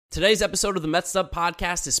Today's episode of the Mets Up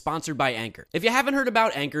Podcast is sponsored by Anchor. If you haven't heard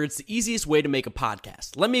about Anchor, it's the easiest way to make a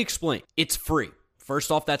podcast. Let me explain. It's free.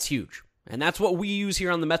 First off, that's huge. And that's what we use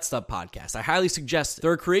here on the Mets Up Podcast. I highly suggest it.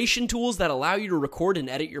 There are creation tools that allow you to record and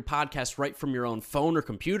edit your podcast right from your own phone or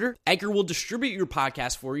computer. Anchor will distribute your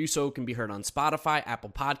podcast for you so it can be heard on Spotify,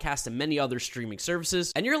 Apple Podcasts, and many other streaming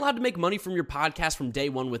services. And you're allowed to make money from your podcast from day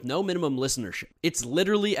one with no minimum listenership. It's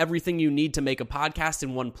literally everything you need to make a podcast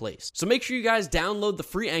in one place. So make sure you guys download the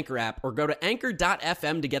free Anchor app or go to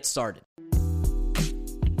anchor.fm to get started.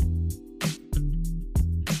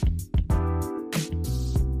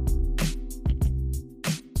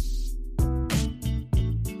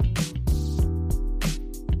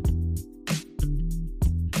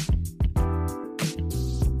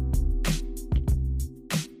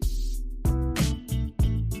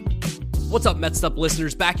 What's up, Mets Up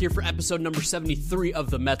listeners? Back here for episode number 73 of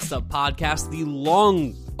the Mets Up Podcast, the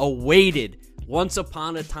long-awaited Once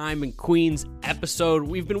Upon a Time in Queens episode.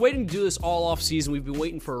 We've been waiting to do this all off season. We've been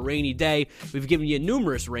waiting for a rainy day. We've given you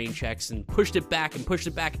numerous rain checks and pushed it back and pushed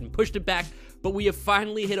it back and pushed it back. But we have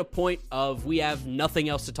finally hit a point of we have nothing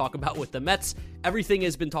else to talk about with the Mets. Everything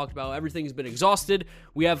has been talked about. Everything has been exhausted.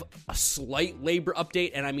 We have a slight labor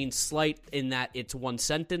update, and I mean slight in that it's one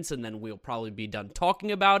sentence, and then we'll probably be done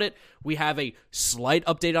talking about it. We have a slight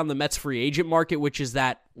update on the Mets free agent market, which is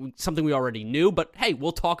that something we already knew, but hey,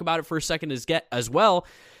 we'll talk about it for a second as well.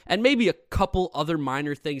 And maybe a couple other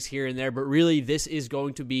minor things here and there, but really this is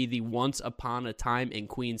going to be the Once Upon a Time in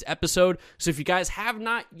Queens episode. So if you guys have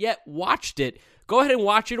not yet watched it, go ahead and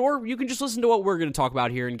watch it, or you can just listen to what we're going to talk about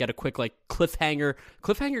here and get a quick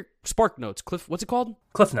cliffhanger spark notes. What's it called?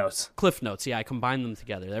 Cliff Notes. Cliff Notes. Yeah, I combined them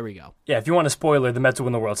together. There we go. Yeah, if you want a spoiler, the Mets will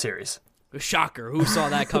win the World Series. Shocker. Who saw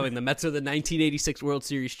that coming? The Mets are the 1986 World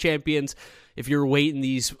Series champions. If you're waiting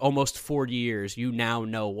these almost 40 years, you now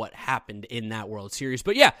know what happened in that World Series.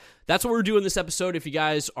 But yeah, that's what we're doing this episode. If you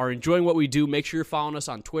guys are enjoying what we do, make sure you're following us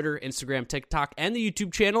on Twitter, Instagram, TikTok, and the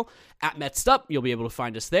YouTube channel at MetsUp. You'll be able to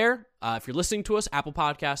find us there. If you're listening to us, Apple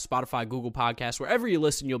Podcasts, Spotify, Google Podcasts, wherever you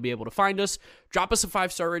listen, you'll be able to find us. Drop us a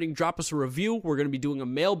 5-star rating. Drop us a review. We're going to be doing a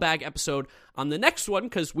mailbag episode on the next one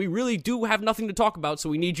because we really do have nothing to talk about, so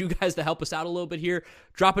we need you guys to help us out a little bit here.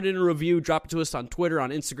 Drop it in a review. Drop it to us on Twitter, on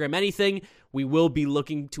Instagram, anything. We will be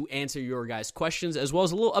looking to answer your guys' questions, as well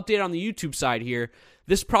as a little update on the YouTube side here.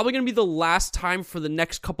 This is probably going to be the last time for the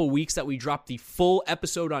next couple weeks that we drop the full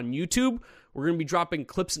episode on YouTube. We're going to be dropping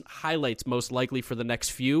clips and highlights most likely for the next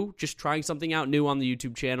few, just trying something out new on the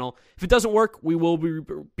YouTube channel. If it doesn't work, we will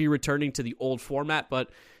be returning to the old format, but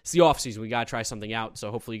it's the offseason. We got to try something out,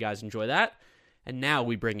 so hopefully you guys enjoy that. And now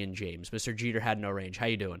we bring in James. Mr. Jeter had no range. How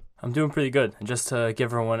you doing? I'm doing pretty good. And just to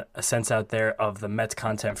give everyone a sense out there of the Mets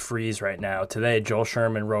content freeze right now, today Joel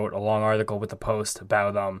Sherman wrote a long article with the Post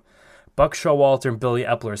about Buck Showalter and Billy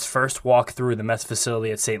Epler's first walk through the Mets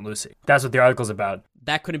facility at St. Lucie. That's what the article's about.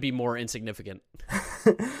 That couldn't be more insignificant.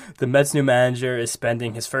 The Mets' new manager is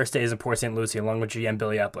spending his first days in Port St. Lucie along with GM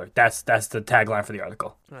Billy Epler. That's the tagline for the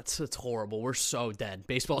article. It's horrible. We're so dead.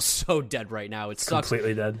 Baseball's so dead right now. It sucks.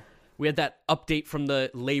 Completely dead. We had that update from the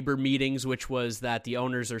labor meetings, which was that the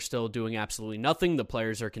owners are still doing absolutely nothing. The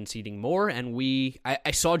players are conceding more. And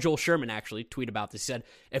I saw Joel Sherman actually tweet about this. He said,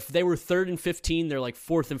 if they were 3rd and 15, they're like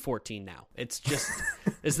 4th and 14 now. It's just,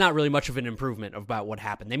 it's not really much of an improvement about what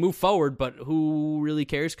happened. They moved forward, but who really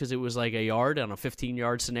cares? Because it was like a yard on a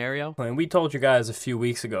 15-yard scenario. And we told you guys a few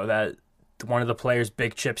weeks ago that one of the players'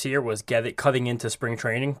 big chips here was cutting into spring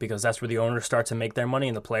training because that's where the owners start to make their money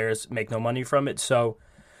and the players make no money from it. So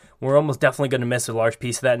we're almost definitely going to miss a large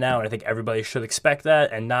piece of that now, and I think everybody should expect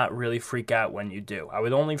that and not really freak out when you do. I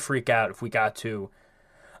would only freak out if we got to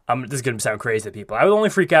this is going to sound crazy to people. I would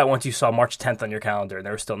only freak out once you saw March 10th on your calendar and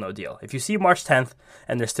there was still no deal. If you see March 10th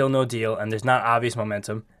and there's still no deal and there's not obvious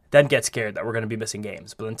momentum, then get scared that we're going to be missing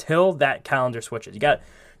games. But until that calendar switches, you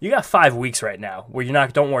got 5 weeks right now where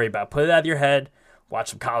don't worry about it. Put it out of your head,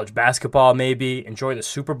 watch some college basketball maybe, enjoy the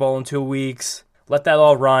Super Bowl in 2 weeks, let that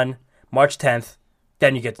all run. March 10th.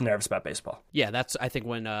 Then you get nervous about baseball. Yeah, that's, I think,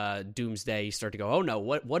 when doomsday you start to go, oh no,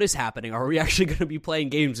 what is happening? Are we actually going to be playing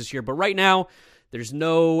games this year? But right now, there's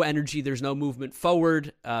no energy, there's no movement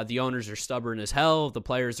forward. The owners are stubborn as hell. The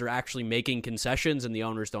players are actually making concessions, and the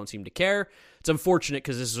owners don't seem to care. It's unfortunate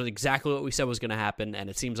because this is exactly what we said was going to happen, and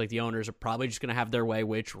it seems like the owners are probably just going to have their way,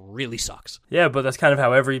 which really sucks. Yeah, but that's kind of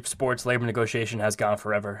how every sports labor negotiation has gone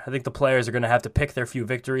forever. I think the players are going to have to pick their few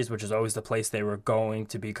victories, which is always the place they were going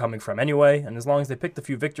to be coming from anyway, and as long as they pick the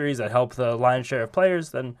few victories that help the lion's share of players,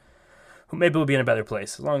 then maybe we'll be in a better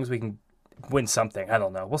place. As long as we can win something, I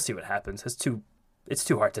don't know. We'll see what happens. It's too it's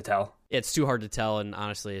too hard to tell. It's too hard to tell, and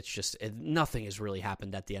honestly, nothing has really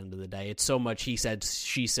happened at the end of the day. It's so much he said,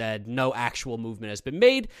 she said, no actual movement has been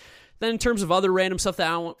made. Then in terms of other random stuff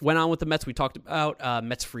that went on with the Mets, we talked about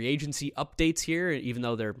Mets free agency updates here, even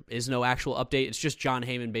though there is no actual update. It's just John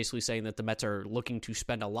Heyman basically saying that the Mets are looking to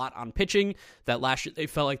spend a lot on pitching, that last year they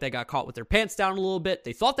felt like they got caught with their pants down a little bit.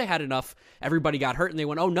 They thought they had enough. Everybody got hurt, and they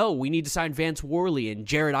went, oh no, we need to sign Vance Worley and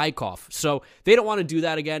Jared Eichhoff. So they don't want to do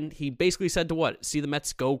that again. He basically said to see the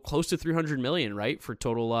Mets go close to $300 million, right, for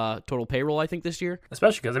total payroll, I think, this year?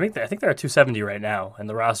 Especially because I think they're at 270 right now, and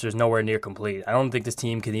the roster is nowhere near complete. I don't think this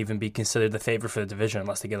team can even be considered the favorite for the division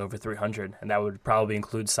unless they get over 300, and that would probably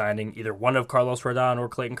include signing either one of Carlos Rodon or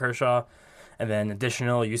Clayton Kershaw, and then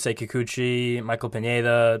additional Yusei Kikuchi, Michael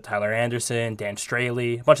Pineda, Tyler Anderson, Dan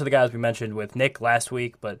Straley, a bunch of the guys we mentioned with Nick last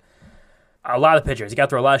week, but a lot of pitchers. You got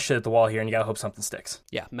to throw a lot of shit at the wall here, and you got to hope something sticks.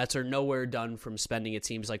 Yeah, Mets are nowhere done from spending, it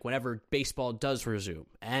seems like, whenever baseball does resume.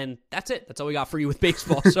 And that's it. That's all we got for you with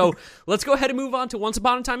baseball. So let's go ahead and move on to Once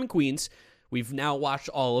Upon a Time in Queens. We've now watched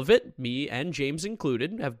all of it. Me and James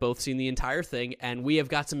included have both seen the entire thing, and we have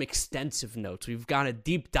got some extensive notes. We've gone a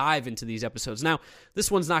deep dive into these episodes. Now,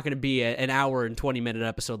 this one's not going to be an hour and 20-minute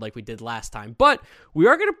episode like we did last time, but we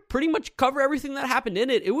are going to pretty much cover everything that happened in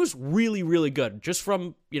it. It was really, really good, just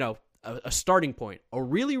from, a starting point. A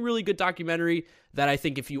really, really good documentary that I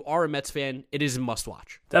think if you are a Mets fan, it is a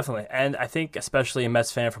must-watch. Definitely, and I think especially a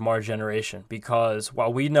Mets fan from our generation, because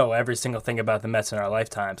while we know every single thing about the Mets in our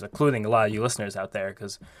lifetimes, including a lot of you listeners out there,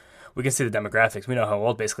 because we can see the demographics, we know how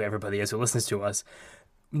old basically everybody is who listens to us,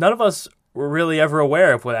 none of us were really ever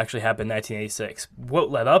aware of what actually happened in 1986. What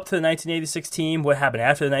led up to the 1986 team, what happened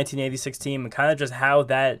after the 1986 team, and kind of just how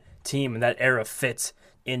that team and that era fits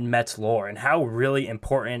in Mets lore, and how really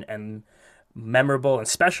important and memorable and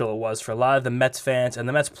special it was for a lot of the Mets fans and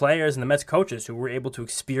the Mets players and the Mets coaches who were able to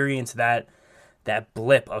experience that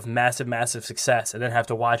blip of massive success and then have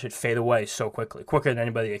to watch it fade away so quickly, quicker than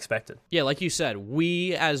anybody expected. Yeah, like you said,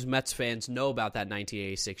 we as Mets fans know about that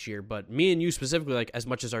 1986 year, but me and you specifically, like as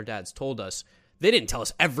much as our dads told us, they didn't tell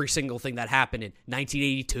us every single thing that happened in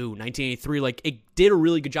 1982, 1983. Like, it did a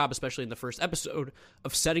really good job, especially in the first episode,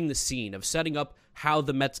 of setting the scene, of setting up how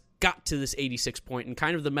the Mets got to this 86 point, and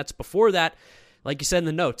kind of the Mets before that. Like you said in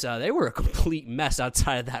the notes, they were a complete mess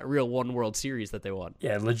outside of that real one World Series that they won.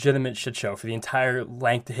 Yeah, legitimate shit show for the entire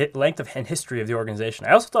length of and history of the organization.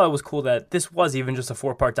 I also thought it was cool that this was even just a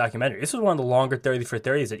 4-part documentary. This was one of the longer 30 for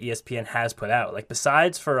 30s that ESPN has put out. Like,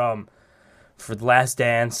 besides for The Last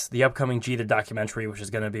Dance, the upcoming Jeter documentary, which is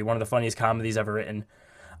going to be one of the funniest comedies ever written,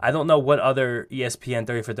 I don't know what other ESPN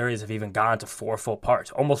 30 for 30s have even gone to 4 full parts,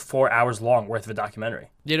 almost 4 hours long worth of a documentary.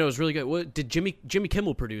 It was really good. Did Jimmy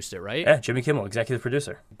Kimmel produced it, right? Yeah, Jimmy Kimmel, executive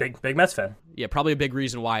producer. Big Mets fan. Yeah, probably a big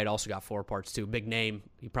reason why it also got 4 parts too. Big name.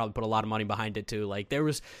 He probably put a lot of money behind it too. Like, there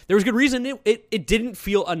was good reason. It didn't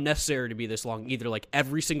feel unnecessary to be this long either. Like,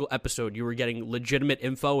 every single episode you were getting legitimate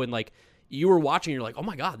info, and like you were watching, you're like, oh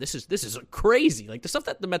my God, this is crazy. Like, the stuff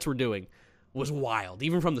that the Mets were doing was wild,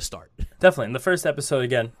 even from the start. Definitely. In the first episode,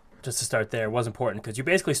 again, just to start there, was important because you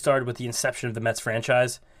basically started with the inception of the Mets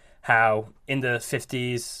franchise, how in the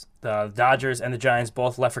 50s, the Dodgers and the Giants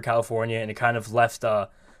both left for California, and it kind of left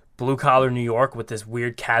blue-collar New York with this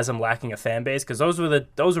weird chasm lacking a fan base, because those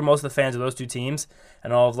were most of the fans of those two teams,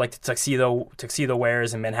 and all of like the tuxedo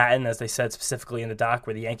wearers in Manhattan, as they said specifically in the doc,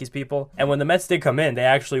 were the Yankees people. And when the Mets did come in, they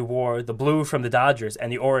actually wore the blue from the Dodgers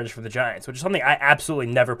and the orange from the Giants, which is something I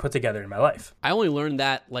absolutely never put together in my life. I only learned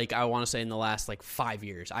that, like, I want to say in the last, 5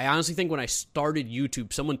 years. I honestly think when I started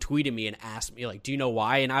YouTube, someone tweeted me and asked me, do you know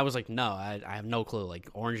why? And I was like, no, I have no clue,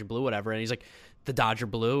 orange and blue, whatever. And he's like, the Dodger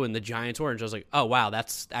blue and the Giants orange. I was like, oh, wow,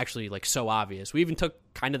 that's actually, so obvious. We even took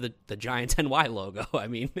kind of the Giants NY logo, I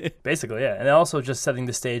mean. Basically, yeah. And also just setting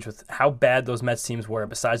the stage with how bad those Mets teams were,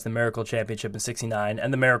 besides the Miracle Championship in 69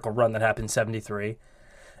 and the Miracle Run that happened in 73.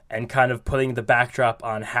 And kind of putting the backdrop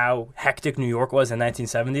on how hectic New York was in the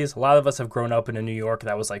 1970s. A lot of us have grown up in a New York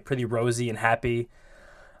that was pretty rosy and happy.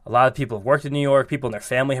 A lot of people have worked in New York. People in their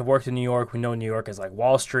family have worked in New York. We know New York as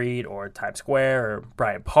Wall Street or Times Square or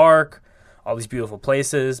Bryant Park, all these beautiful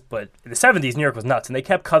places. But in the 70s, New York was nuts. And they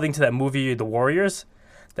kept cutting to that movie, The Warriors.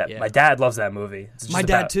 My dad loves that movie. My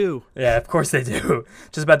dad too. Yeah, of course they do.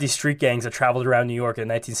 Just about these street gangs that traveled around New York in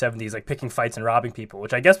the 1970s, picking fights and robbing people,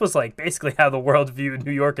 which I guess was basically how the world viewed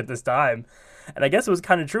New York at this time. And I guess it was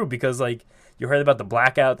kind of true because you heard about the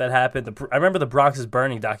blackout that happened. I remember the Bronx is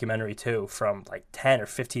Burning documentary too, from 10 or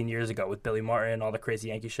 15 years ago with Billy Martin and all the crazy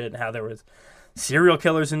Yankee shit, and how there was serial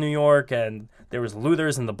killers in New York and there was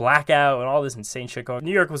looters and the blackout and all this insane shit going.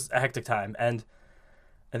 New York was a hectic time, and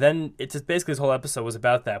then it's just basically this whole episode was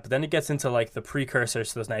about that. But then it gets into the precursors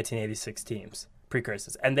to those 1986 teams.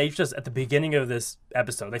 precursors. And they just, at the beginning of this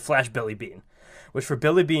episode, they flash Billy Beane, which for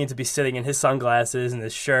Billy Beane to be sitting in his sunglasses and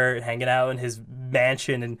his shirt, hanging out in his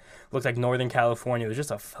mansion and looked like Northern California, was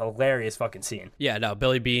just a hilarious fucking scene. Yeah, no,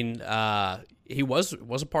 Billy Beane, he was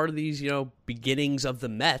a part of these, beginnings of the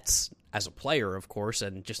Mets as a player, of course,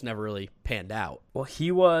 and just never really panned out. Well,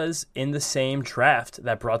 he was in the same draft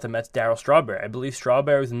that brought the Mets Darryl Strawberry. I believe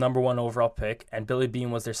Strawberry was the number 1 overall pick, and Billy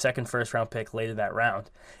Beane was their second first-round pick later that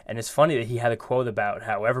round. And it's funny that he had a quote about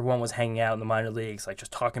how everyone was hanging out in the minor leagues, like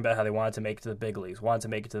just talking about how they wanted to make it to the big leagues,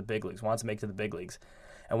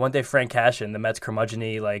 And one day Frank Cashin, the Mets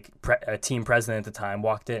curmudgeon-y, team president at the time,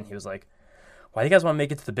 walked in. He was like, "Why do you guys want to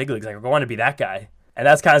make it to the big leagues? Like, I want to be that guy." And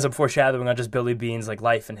that's kind of some foreshadowing on just Billy Beane's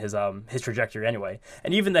life and his trajectory anyway.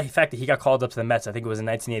 And even the fact that he got called up to the Mets, I think it was in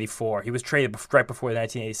 1984. He was traded right before the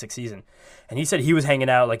 1986 season. And he said he was hanging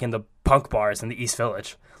out in the punk bars in the East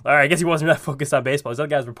Village. All right, I guess he wasn't that focused on baseball. His other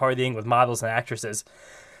guys were partying with models and actresses.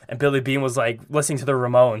 And Billy Beane was listening to the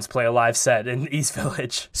Ramones play a live set in East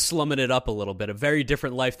Village. Slumming it up a little bit. A very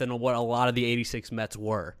different life than what a lot of the 86 Mets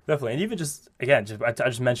were. Definitely. And even I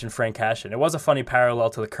just mentioned Frank Cashin. It was a funny parallel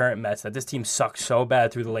to the current Mets that this team sucked so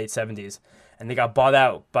bad through the late 70s. And they got bought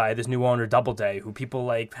out by this new owner, Doubleday, who people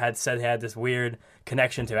had said had this weird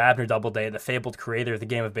connection to Abner Doubleday, the fabled creator of the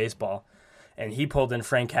game of baseball. And he pulled in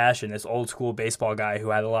Frank Cashin, this old school baseball guy who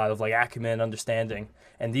had a lot of acumen and understanding.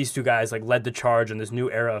 And these two guys led the charge in this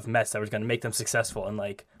new era of Mets that was going to make them successful in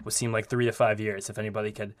what seemed like 3 to 5 years, if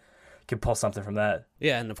anybody could pull something from that.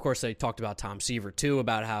 Yeah, and of course they talked about Tom Seaver too,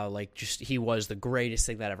 about how he was the greatest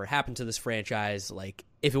thing that ever happened to this franchise.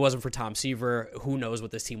 If it wasn't for Tom Seaver, who knows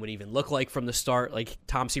what this team would even look like from the start.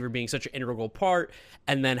 Tom Seaver being such an integral part,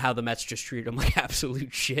 and then how the Mets just treated him like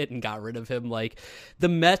absolute shit and got rid of him. The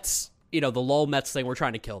Mets, the lull Mets thing, we're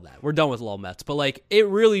trying to kill that. We're done with lull Mets. But it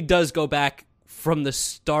really does go back from the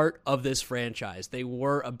start of this franchise. They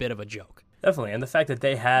were a bit of a joke. Definitely, and the fact that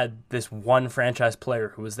they had this one franchise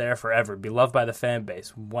player who was there forever, beloved by the fan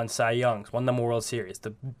base, won Cy Youngs, won the World Series,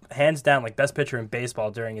 the hands down best pitcher in baseball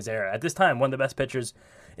during his era. At this time, one of the best pitchers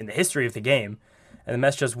in the history of the game. And the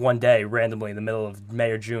Mets just one day, randomly in the middle of May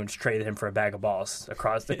or June, just traded him for a bag of balls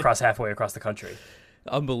across halfway across the country.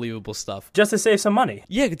 Unbelievable stuff. Just to save some money.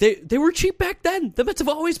 Yeah, they were cheap back then. The Mets have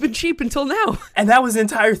always been cheap until now. And that was the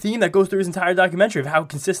entire theme that goes through his entire documentary of how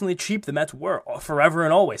consistently cheap the Mets were forever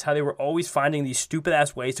and always. How they were always finding these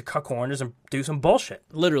stupid-ass ways to cut corners and do some bullshit.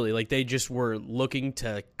 Literally, they just were looking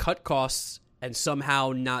to cut costs and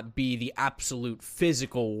somehow not be the absolute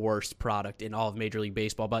physical worst product in all of Major League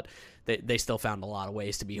Baseball. But they still found a lot of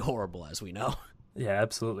ways to be horrible, as we know. Yeah,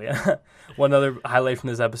 absolutely. One other highlight from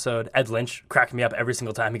this episode, Ed Lynch cracked me up every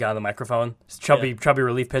single time he got on the microphone. Chubby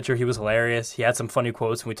relief pitcher. He was hilarious. He had some funny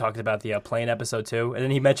quotes when we talked about the Plane episode too. And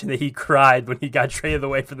then he mentioned that he cried when he got traded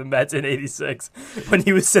away from the Mets in '86 when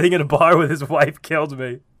he was sitting in a bar with his wife. Killed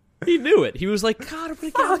me. He knew it. He was like, God,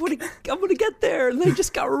 I'm gonna get there. And they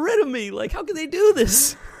just got rid of me. How can they do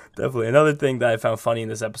this? Definitely. Another thing that I found funny in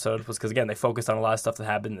this episode was because, again, they focused on a lot of stuff that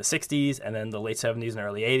happened in the 60s and then the late 70s and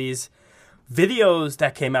early 80s. Videos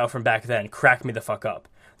that came out from back then cracked me the fuck up.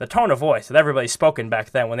 The tone of voice that everybody spoken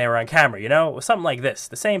back then when they were on camera, it was something like this.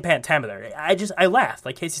 The same pentameter. I laughed.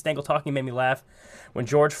 Casey Stengel talking made me laugh. When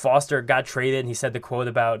George Foster got traded and he said the quote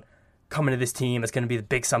about coming to this team, it's going to be the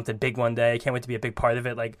big something big one day. I can't wait to be a big part of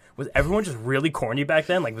it. Was everyone just really corny back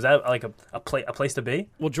then? Was that a place to be?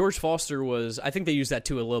 Well, George Foster was, I think they used that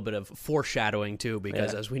too, a little bit of foreshadowing too,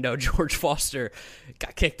 because as we know, George Foster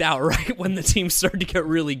got kicked out right when the team started to get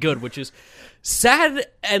really good, which is sad.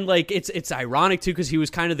 And it's ironic too, because he was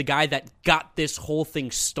kind of the guy that got this whole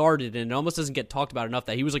thing started, and it almost doesn't get talked about enough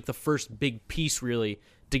that he was the first big piece really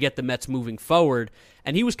to get the Mets moving forward.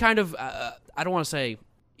 And he was kind of, I don't want to say,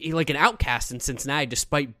 an outcast in Cincinnati,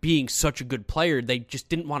 despite being such a good player. They just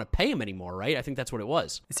didn't want to pay him anymore, right? I think that's what it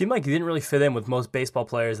was. It seemed like he didn't really fit in with most baseball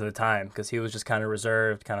players at the time because he was just kind of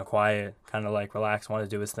reserved, kind of quiet, kind of relaxed, wanted to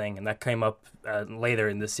do his thing. And that came up later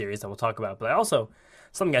in this series that we'll talk about. But also,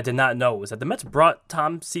 something I did not know was that the Mets brought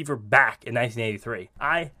Tom Seaver back in 1983.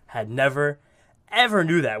 I had never, ever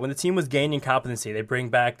knew that. When the team was gaining competency, they bring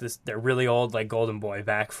back their really old golden boy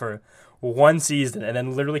back for one season and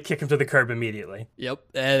then literally kick him to the curb immediately.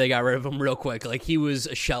 Yep, they got rid of him real quick. He was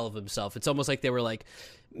a shell of himself. It's almost like they were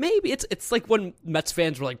maybe it's like when Mets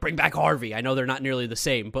fans were bring back Harvey. I know they're not nearly the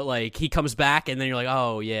same, but he comes back and then you're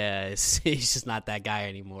oh yeah, he's just not that guy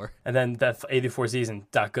anymore. And then that 84 season,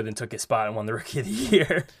 Doc Gooden took his spot and won the Rookie of the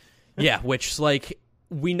Year. Yeah, which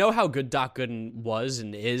we know how good Doc Gooden was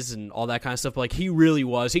and is and all that kind of stuff, but he really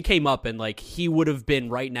was. He came up and he would have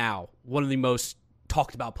been right now one of the most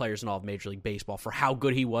talked about players in all of Major League Baseball for how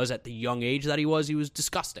good he was at the young age that he was. He was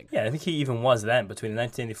disgusting. Yeah, I think he even was then between the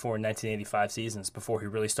 1984 and 1985 seasons before he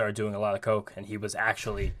really started doing a lot of coke, and he was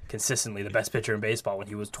actually consistently the best pitcher in baseball when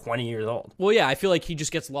he was 20 years old. Well, yeah, I feel like he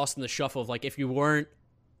just gets lost in the shuffle of, like, if you weren't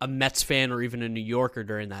a Mets fan or even a New Yorker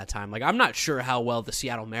during that time, like, I'm not sure how well the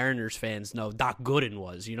Seattle Mariners fans know Doc Gooden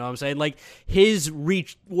was, you know what I'm saying? Like, his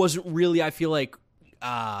reach wasn't really, I feel like,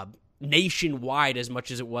 nationwide as much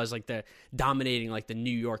as it was like the dominating like the New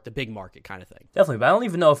York, the big market kind of thing. Definitely, but I don't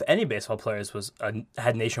even know if any baseball players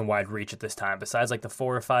had nationwide reach at this time, besides like the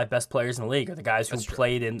 4 or 5 best players in the league, or the guys who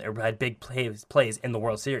played in or had big plays in the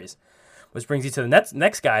World Series. Which brings you to the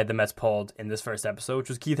next guy the Mets pulled in this first episode, which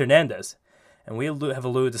was Keith Hernandez. And we have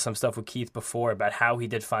alluded to some stuff with Keith before about how he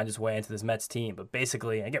did find his way into this Mets team. But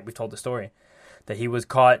basically, again, we've told the story that he was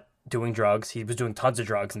caught doing drugs. He was doing tons of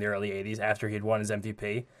drugs in the early 80s after he had won his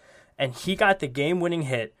MVP. And he got the game-winning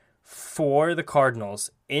hit for the Cardinals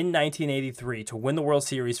in 1983 to win the World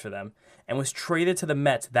Series for them, and was traded to the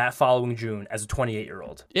Mets that following June as a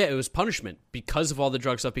 28-year-old. Yeah, it was punishment because of all the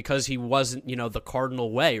drug stuff, because he wasn't, the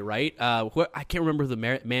Cardinal way, right? I can't remember who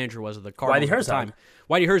the manager was of the Cardinals Whitey Herzog. at the time.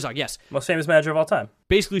 Whitey Herzog, yes. Most famous manager of all time.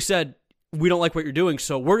 Basically said, we don't like what you're doing,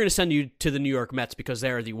 so we're going to send you to the New York Mets because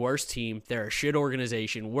they're the worst team. They're a shit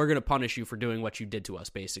organization. We're going to punish you for doing what you did to us,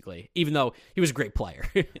 basically, even though he was a great player.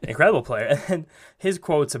 Incredible player. And his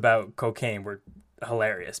quotes about cocaine were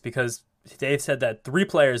hilarious because Dave said that 3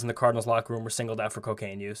 players in the Cardinals locker room were singled out for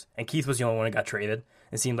cocaine use, and Keith was the only one who got traded.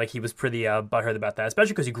 It seemed like he was pretty butthurt about that,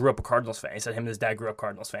 especially because he grew up a Cardinals fan. He said him and his dad grew up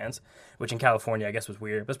Cardinals fans, which in California I guess was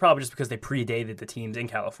weird. But it's probably just because they predated the teams in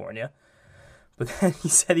California. But then he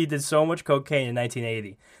said he did so much cocaine in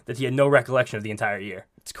 1980 that he had no recollection of the entire year.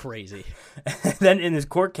 It's crazy. And then in his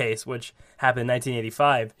court case, which happened in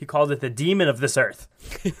 1985, he called it the demon of this earth.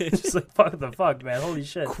 Just like, fuck the fuck, man. Holy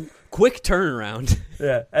shit. Quick turnaround.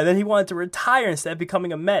 Yeah. And then he wanted to retire instead of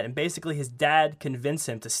becoming a Met. And basically his dad convinced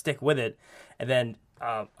him to stick with it. And then,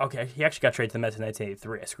 he actually got traded to the Mets in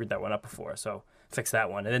 1983. I screwed that one up before, so fix that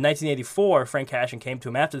one. And in 1984, Frank Cashin came to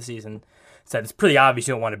him after the season, said, it's pretty obvious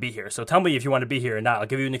you don't want to be here, so tell me if you want to be here or not. I'll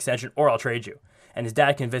give you an extension or I'll trade you. And his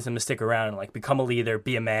dad convinced him to stick around and like become a leader,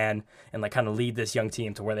 be a man, and like kind of lead this young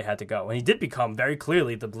team to where they had to go. And he did become very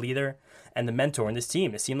clearly the leader and the mentor in this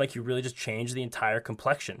team. It seemed like he really just changed the entire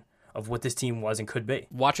complexion of what this team was and could be.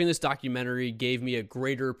 Watching this documentary gave me a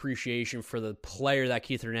greater appreciation for the player that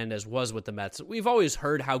Keith Hernandez was with the Mets. We've always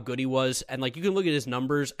heard how good he was, and like you can look at his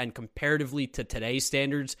numbers, and comparatively to today's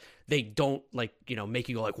standards, they don't like, make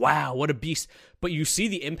you go like, wow, what a beast. But you see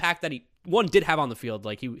the impact that he, one, did have on the field.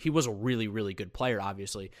 Like he was a really, really good player,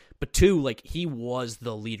 obviously. But 2, like he was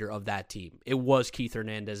the leader of that team. It was Keith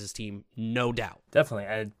Hernandez's team, no doubt. Definitely.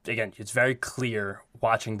 And again, it's very clear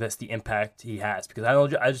watching this, the impact he has, because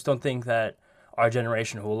I just don't think that our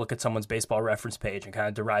generation who will look at someone's baseball reference page and kind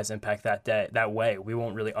of derives impact that way, we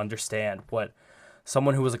won't really understand what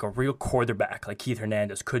someone who was like a real quarterback like Keith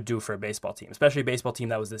Hernandez could do for a baseball team, especially a baseball team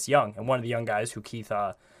that was this young. And one of the young guys who Keith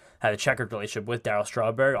had a checkered relationship with, Darryl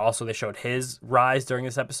Strawberry. Also, they showed his rise during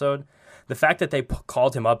this episode. The fact that they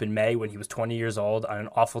called him up in May when he was 20 years old on an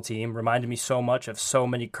awful team reminded me so much of so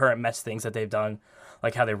many current Mets things that they've done,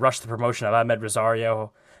 like how they rushed the promotion of Ahmed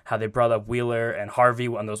Rosario, how they brought up Wheeler and Harvey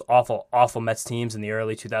on those awful, awful Mets teams in the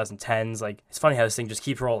early 2010s. Like, it's funny how this thing just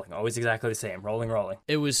keeps rolling, always exactly the same, rolling.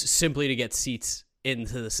 It was simply to get seats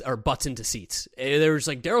into this, or butts into seats. There was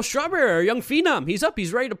like Darryl Strawberry, a young phenom. He's up.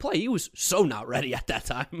 He's ready to play. He was so not ready at that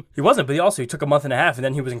time. He wasn't, but he took a month and a half, and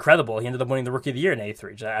then he was incredible. He ended up winning the Rookie of the Year in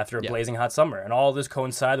 '83 after a blazing hot summer. And all this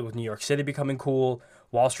coincided with New York City becoming cool.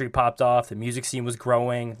 Wall Street popped off. The music scene was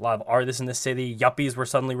growing. A lot of artists in the city. Yuppies were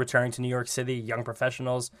suddenly returning to New York City, young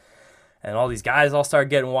professionals. And all these guys all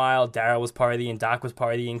started getting wild. Darryl was partying, Doc was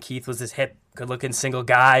partying, Keith was this hip, good-looking single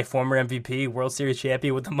guy, former MVP, World Series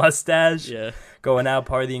champion with the mustache, going out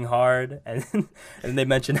partying hard. And they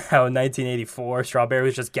mentioned how in 1984, Strawberry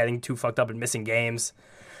was just getting too fucked up and missing games.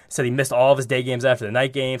 Said he missed all of his day games after the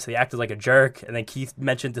night games, so he acted like a jerk. And then Keith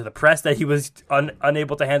mentioned to the press that he was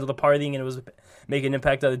unable to handle the partying and it was making an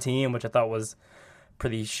impact on the team, which I thought was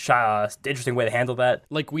pretty interesting way to handle that.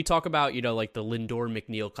 Like we talk about, like the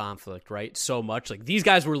Lindor-McNeil conflict, right? So much. Like these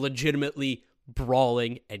guys were legitimately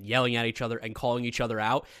brawling and yelling at each other and calling each other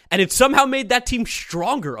out. And it somehow made that team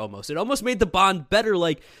stronger almost. It almost made the bond better.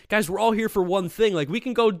 Like, guys, we're all here for one thing. Like, we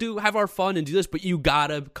can go have our fun and do this, but you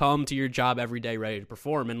gotta come to your job every day ready to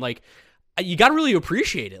perform. And like, you gotta really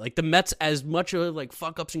appreciate it. Like the Mets, as much of like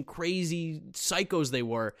fuck-ups and crazy psychos they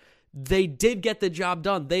were, they did get the job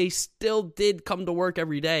done. They still did come to work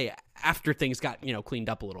every day after things got, cleaned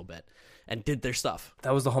up a little bit. and did their stuff.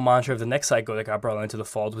 That was the whole mantra of the next psycho that got brought into the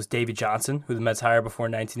fold was Davey Johnson, who the Mets hired before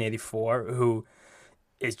 1984, who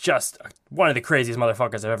is just one of the craziest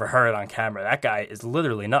motherfuckers I've ever heard on camera. That guy is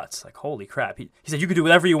literally nuts. Like, holy crap. He said you could do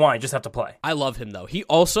whatever you want, you just have to play. I love him, though. He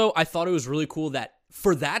also, I thought it was really cool that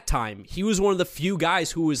for that time, he was one of the few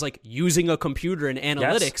guys who was like using a computer and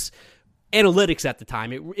analytics. Yes. Analytics at the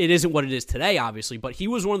time. It isn't what it is today, obviously, but he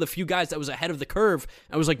was one of the few guys that was ahead of the curve.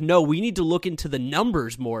 I was like, no, we need to look into the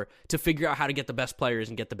numbers more to figure out how to get the best players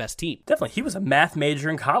and get the best team. Definitely. He was a math major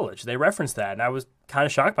in college. They referenced that, and I was kind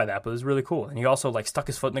of shocked by that, but it was really cool. And he also like stuck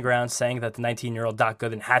his foot in the ground saying that the 19-year-old Doc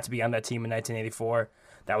Gooden had to be on that team in 1984.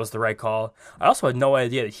 That was the right call. I also had no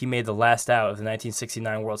idea that he made the last out of the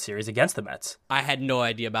 1969 World Series against the Mets. I had no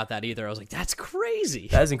idea about that either. I was like, that's crazy.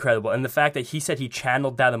 That is incredible. And the fact that he said he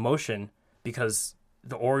channeled that emotion because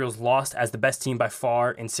the Orioles lost as the best team by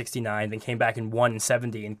far in 69, then came back and won in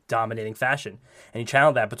 70 in dominating fashion. And he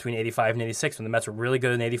channeled that between 85 and 86 when the Mets were really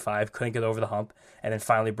good in 85, couldn't get over the hump, and then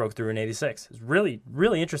finally broke through in 86. It's really,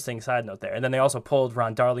 really interesting side note there. And then they also pulled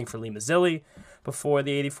Ron Darling for Lee Mazzilli before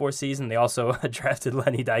the 84 season. They also drafted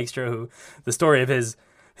Lenny Dykstra, who the story of his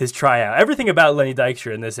tryout. Everything about Lenny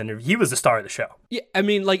Dykstra in this interview, he was the star of the show. Yeah, I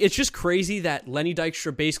mean, like, it's just crazy that Lenny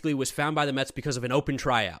Dykstra basically was found by the Mets because of an open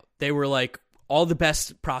tryout. They were like, all the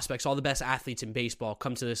best prospects, all the best athletes in baseball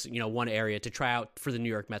come to this, one area to try out for the New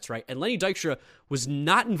York Mets, right? And Lenny Dykstra was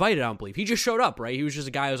not invited, I don't believe. He just showed up, right? He was just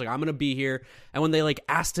a guy who was like, I'm going to be here. And when they like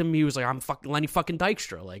asked him, he was like, I'm Lenny fucking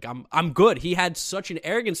Dykstra. Like, I'm good. He had such an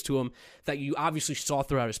arrogance to him that you obviously saw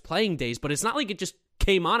throughout his playing days, but it's not like it just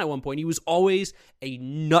came on at one point. He was always a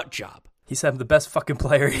nut job. He said, I'm the best fucking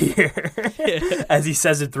player here, as he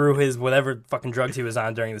says it through his whatever fucking drugs he was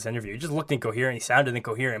on during this interview. He just looked incoherent. He sounded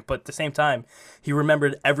incoherent, but at the same time, he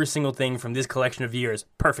remembered every single thing from this collection of years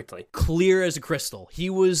perfectly. Clear as a crystal. He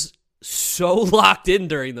was so locked in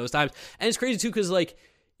during those times. And it's crazy, too, because, like,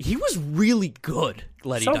 he was really good,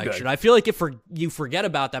 Lenny Dykstra. I feel like if you forget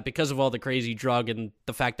about that because of all the crazy drug and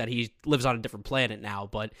the fact that he lives on a different planet now,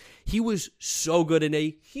 but he was so good in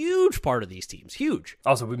a huge part of these teams. Huge.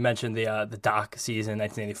 Also, we mentioned the Doc season in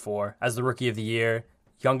 1984 as the Rookie of the Year,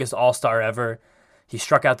 youngest All-Star ever. He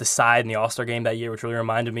struck out the side in the All-Star game that year, which really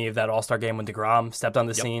reminded me of that All-Star game when DeGrom stepped on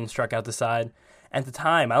the scene, struck out the side. At the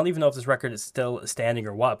time, I don't even know if this record is still standing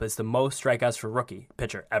or what, but it's the most strikeouts for rookie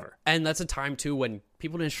pitcher ever. And that's a time, too, when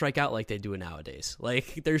people didn't strike out like they do nowadays.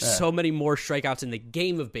 Like, there's so many more strikeouts in the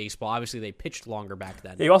game of baseball. Obviously, they pitched longer back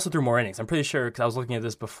then. Yeah, he also threw more innings. I'm pretty sure, because I was looking at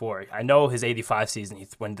this before. I know his 85 season,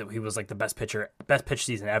 when he was like the best pitch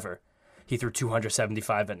season ever, he threw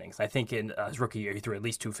 275 innings. I think in his rookie year, he threw at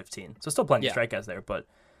least 215. So still plenty of strikeouts there, but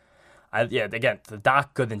again, the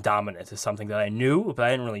Doc Gooden dominance is something that I knew, but I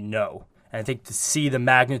didn't really know. And I think to see the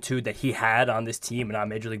magnitude that he had on this team and on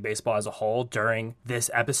Major League Baseball as a whole during this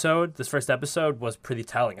first episode, was pretty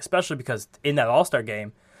telling, especially because in that All-Star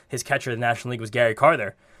game, his catcher in the National League was Gary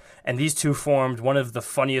Carter. And these two formed one of the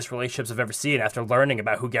funniest relationships I've ever seen after learning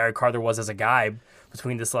about who Gary Carter was as a guy,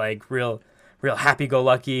 between this like real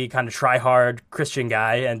happy-go-lucky, kind of try-hard Christian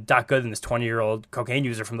guy and Doc Gooden, this 20-year-old cocaine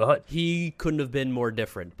user from the hood. He couldn't have been more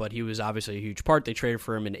different, but he was obviously a huge part. They traded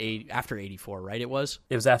for him after 84, right? It was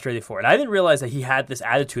after 84. And I didn't realize that he had this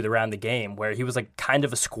attitude around the game where he was like kind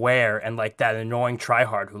of a square and like that annoying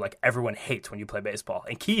try-hard who like everyone hates when you play baseball.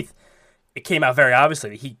 And Keith, it came out very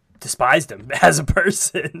obviously that he despised him as a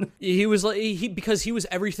person. He was like because he was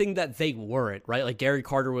everything that they weren't, right? Like Gary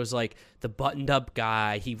Carter was like the buttoned up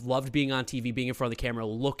guy. He loved being on TV, being in front of the camera,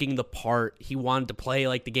 looking the part. He wanted to play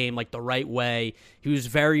like the game like the right way. He was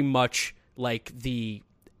very much like the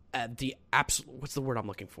absolute, what's the word I'm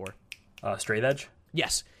looking for? Straight edge?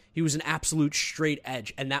 Yes. He was an absolute straight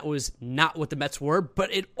edge, and that was not what the Mets were,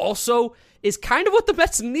 but it also is kind of what the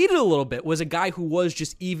Mets needed a little bit, was a guy who was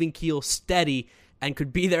just even keel, steady, and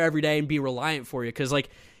could be there every day and be reliant for you. Because, like,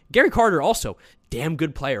 Gary Carter also, damn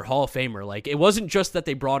good player, Hall of Famer. Like, it wasn't just that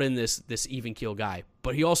they brought in this even keel guy,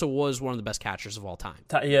 but he also was one of the best catchers of all time.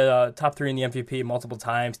 Top 3 in the MVP multiple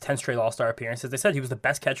times, 10 straight All-Star appearances. They said he was the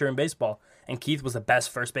best catcher in baseball, and Keith was the best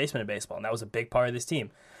first baseman in baseball, and that was a big part of this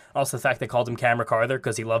team. Also, the fact they called him Camera Carter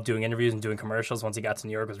because he loved doing interviews and doing commercials once he got to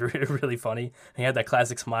New York was really, really funny. And he had that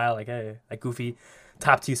classic smile, like, hey, that goofy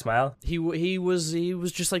top 2 smile. He was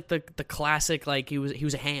just like the classic, like he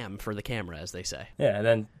was a ham for the camera, as they say. Yeah, and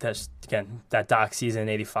then that Doc season in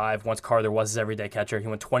 '85, once Carter was his everyday catcher, he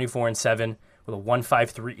went 24-7 with a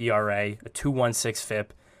 1.53 ERA, a 2.16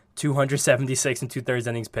 FIP, 276 and 2/3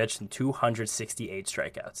 innings pitched, and 268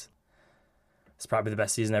 strikeouts. It's probably the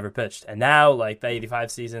best season ever pitched. And now, like the '85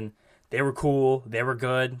 season, they were cool, they were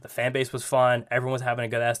good, the fan base was fun, everyone was having a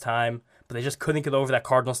good ass time, but they just couldn't get over that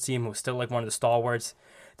Cardinals team who was still like one of the stalwarts.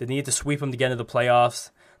 They needed to sweep them to get into the playoffs.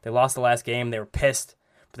 They lost the last game. They were pissed,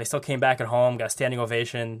 but they still came back at home, got a standing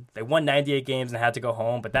ovation. They won 98 games and had to go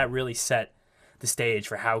home, but that really set the stage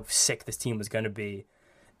for how sick this team was going to be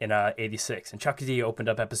in 86. And Chucky D opened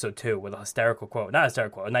up episode 2 with a hysterical quote. Not a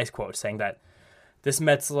hysterical quote, a nice quote saying that this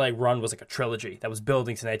Mets run was like a trilogy that was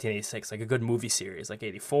building to 1986, like a good movie series. Like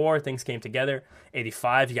 84, things came together.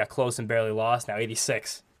 85, you got close and barely lost. Now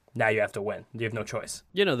 86, now you have to win. You have no choice.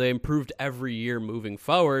 They improved every year moving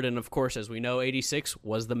forward, and of course, as we know, 86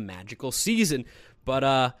 was the magical season.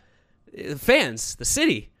 But fans, the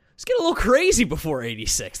city, let's get a little crazy before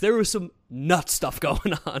 86. There was some nut stuff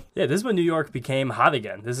going on. Yeah, this is when New York became hot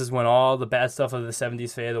again. This is when all the bad stuff of the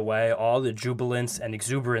 70s faded away. All the jubilance and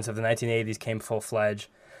exuberance of the 1980s came full-fledged.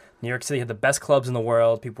 New York City had the best clubs in the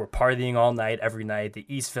world. People were partying all night, every night. The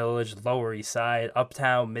East Village, Lower East Side,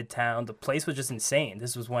 Uptown, Midtown. The place was just insane.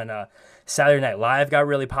 This was when Saturday Night Live got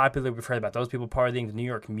really popular. We've heard about those people partying. The New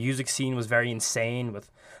York music scene was very insane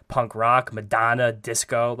with punk rock, Madonna,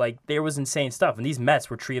 disco. There was insane stuff. And these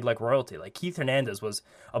Mets were treated like royalty. Keith Hernandez was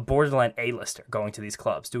a borderline A-lister going to these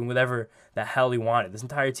clubs, doing whatever the hell he wanted. This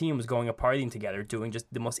entire team was going and partying together, doing just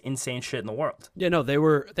the most insane shit in the world. Yeah, no, they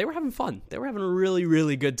were having fun. They were having a really,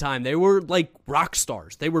 really good time. They were like rock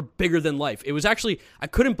stars. They were bigger than life. It was actually, I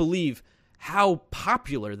couldn't believe how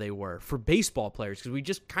popular they were for baseball players because we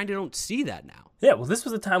just kind of don't see that now. Yeah, well, this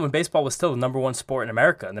was a time when baseball was still the number one sport in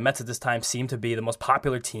America, and the Mets at this time seemed to be the most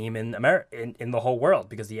popular team in in the whole world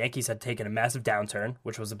because the Yankees had taken a massive downturn,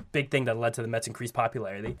 which was a big thing that led to the Mets' increased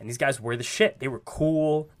popularity. And these guys were the shit. They were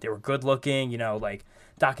cool. They were good looking.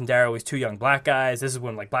 Doc and Darryl was two young black guys. This is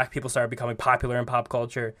when black people started becoming popular in pop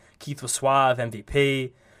culture. Keith was suave,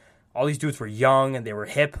 MVP. All these dudes were young and they were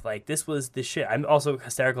hip. This was the shit. I'm also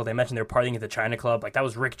hysterical. They mentioned they were partying at the China Club. That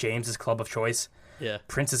was Rick James's club of choice. Yeah.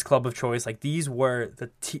 Prince's club of choice. These were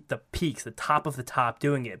the peaks, the top of the top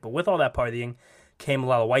doing it. But with all that partying came a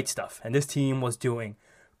lot of white stuff. And this team was doing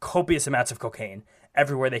copious amounts of cocaine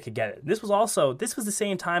everywhere they could get it. This was the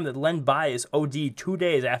same time that Len Bias OD'd 2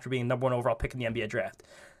 days after being number one overall pick in the NBA draft.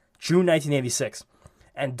 June 1986.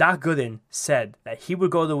 And Doc Gooden said that he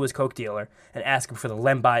would go to his coke dealer and ask him for the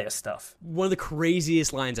Len Bias stuff. One of the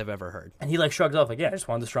craziest lines I've ever heard. And he shrugged off yeah, I just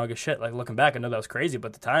wanted the strongest shit. Looking back, I know that was crazy, but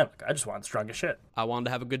at the time, I just wanted the strongest shit. I wanted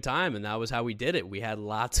to have a good time, and that was how we did it. We had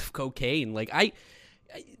lots of cocaine.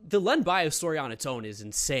 The Len Bias story on its own is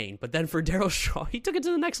insane, but then for Darryl Shaw, he took it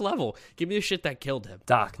to the next level. Give me the shit that killed him.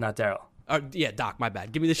 Doc, not Darryl. Yeah, Doc, my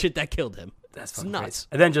bad. Give me the shit that killed him. That's nuts. Crazy.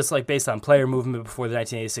 And then just based on player movement before the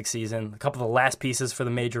 1986 season, a couple of the last pieces for the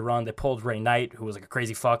major run, they pulled Ray Knight, who was a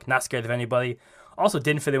crazy fuck, not scared of anybody. Also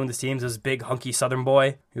didn't fit in with his teams. This big hunky Southern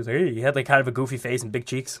boy. He was he had kind of a goofy face and big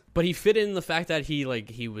cheeks. But he fit in the fact that he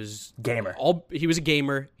was gamer. He was a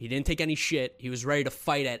gamer. He didn't take any shit. He was ready to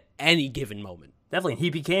fight at any given moment. Definitely, and he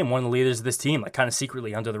became one of the leaders of this team, kind of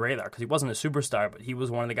secretly under the radar, because he wasn't a superstar, but he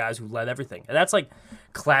was one of the guys who led everything. And that's,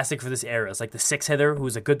 classic for this era. It's the six-hitter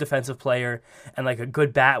who's a good defensive player and, a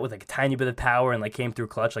good bat with, a tiny bit of power and, came through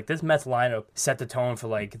clutch. This Mets lineup set the tone for,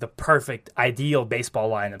 the perfect, ideal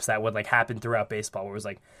baseball lineups that would, happen throughout baseball, where it was,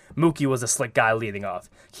 Mookie was a slick guy leading off.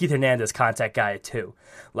 Keith Hernandez, contact guy at 2.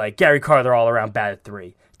 Gary Carter all-around bat at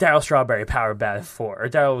 3. Darryl Strawberry power bat at 4. Or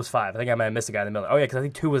Darryl was 5. I think I might have missed a guy in the middle. Oh, yeah, because I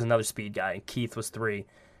think 2 was another speed guy, and Keith was 3.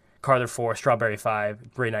 Carter 4, Strawberry 5,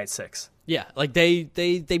 Ray Knight 6. Yeah, they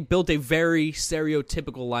built a very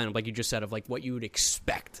stereotypical lineup, like you just said, of what you would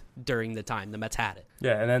expect during the time the Mets had it.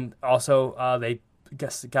 Yeah, and then also they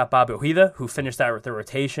got Bobby Ojeda, who finished out with the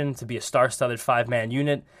rotation to be a star-studded 5-man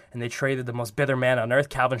unit, and they traded the most bitter man on earth,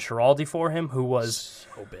 Calvin Schiraldi, for him, who was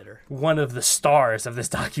so bitter. One of the stars of this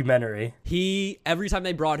documentary. Every time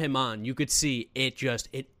they brought him on, you could see it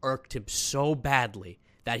irked him so badly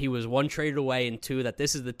that he was 1 traded away, and 2, that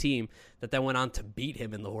this is the team that then went on to beat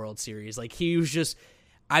him in the World Series. He was just,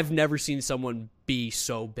 I've never seen someone be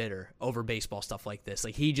so bitter over baseball stuff like this.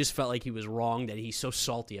 He just felt like he was wrong, that he's so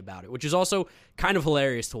salty about it, which is also kind of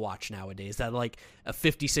hilarious to watch nowadays, that a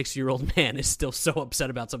 56-year-old man is still so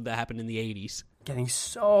upset about something that happened in the 80s. Getting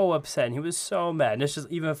so upset, and he was so mad. And it's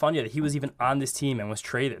just even funnier that he was even on this team and was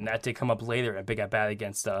traded, and that did come up later in a big at-bat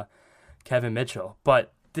against Kevin Mitchell.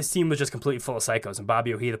 But this team was just completely full of psychos, and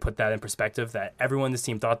Bobby Ojeda put that in perspective, that everyone in this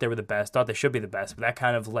team thought they were the best, thought they should be the best, but that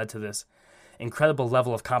kind of led to this incredible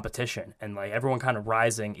level of competition, and everyone kind of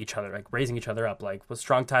raising each other up. Was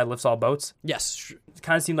strong tide lifts all boats? Yes. It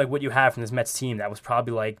kind of seemed like what you have from this Mets team that was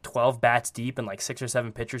probably 12 bats deep and 6 or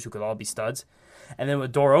 7 pitchers who could all be studs. And then the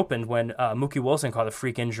door opened when Mookie Wilson caught a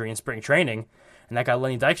freak injury in spring training, and that got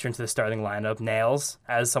Lenny Dykstra into the starting lineup. Nails,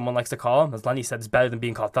 as someone likes to call him, as Lenny said, is better than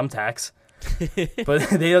being called thumbtacks. But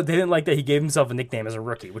they didn't like that he gave himself a nickname as a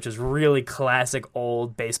rookie, which is really classic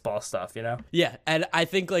old baseball stuff, you know? Yeah, and I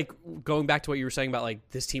think, like, going back to what you were saying about, like,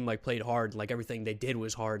 this team, like, played hard, like, everything they did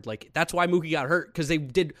was hard. Like, that's why Mookie got hurt, because they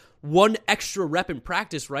did one extra rep in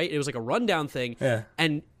practice, right? It was like a rundown thing,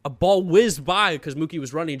 and a ball whizzed by because Mookie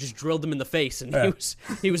was running and just drilled him in the face, and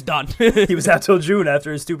he was done. He was out till June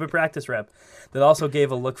after his stupid practice rep. That also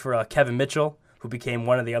gave a look for Kevin Mitchell, who became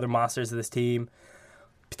one of the other monsters of this team.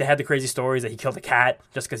 They had the crazy stories that he killed a cat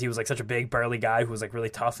just because he was like such a big burly guy who was like really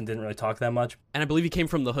tough and didn't really talk that much. And I believe he came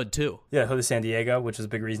from the hood too. Yeah, hood of San Diego, which is a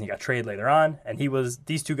big reason he got traded later on. And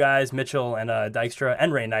these two guys, Mitchell and Dykstra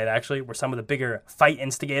and Ray Knight actually, were some of the bigger fight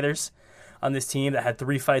instigators on this team that had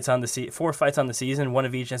 4 fights on the season, one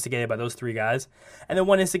of each instigated by those 3 guys, and then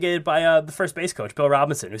one instigated by the first base coach, Bill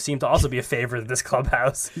Robinson, who seemed to also be a favorite of this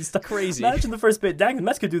clubhouse. He's crazy. Imagine the first base. The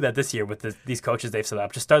Mets could do that this year with these coaches they've set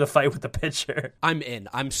up. Just start a fight with the pitcher.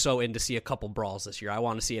 I'm so in to see a couple brawls this year. I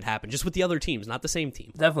want to see it happen, just with the other teams, not the same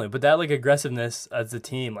team. Definitely, but that like aggressiveness as a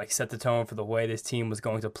team like set the tone for the way this team was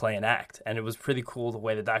going to play and act, and it was pretty cool the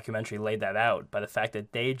way the documentary laid that out by the fact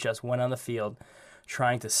that they just went on the field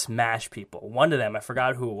trying to smash people. One of them, I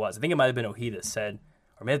forgot who it was. I think it might have been Ojeda said,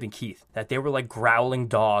 or it may have been Keith, that they were like growling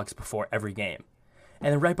dogs before every game.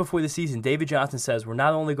 And then right before the season, David Johnson says, we're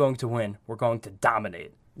not only going to win, we're going to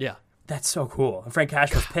dominate. Yeah. That's so cool. And Frank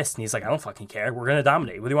Casher was pissed, and he's like, I don't fucking care. We're going to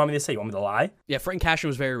dominate. What do you want me to say? You want me to lie? Yeah, Frank Casher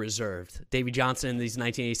was very reserved. Davey Johnson and these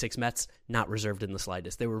 1986 Mets, not reserved in the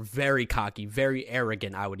slightest. They were very cocky, very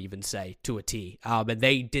arrogant, I would even say, to a T. And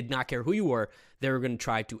they did not care who you were. They were going to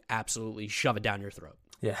try to absolutely shove it down your throat.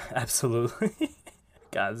 Yeah, absolutely.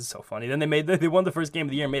 God, this is so funny. Then they won the first game of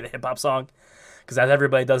the year and made a hip-hop song. Because as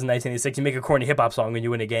everybody does in 1986, you make a corny hip-hop song when you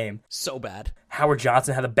win a game. So bad. Howard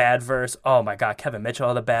Johnson had a bad verse. Oh, my God. Kevin Mitchell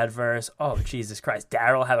had a bad verse. Oh, Jesus Christ.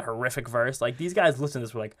 Darryl had a horrific verse. Like, these guys listen to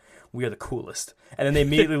this were like, we are the coolest. And then they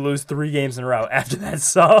immediately lose 3 games in a row after that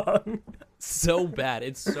song. So bad.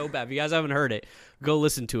 It's so bad. If you guys haven't heard it, go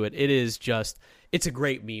listen to it. It is just... It's a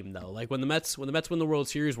great meme, though. Like, when the Mets win the World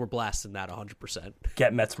Series, we're blasting that 100%.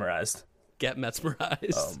 Get Metsmerized. Get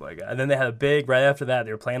Metsmerized. Oh, my God. And then they had a big, right after that,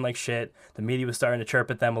 they were playing like shit. The media was starting to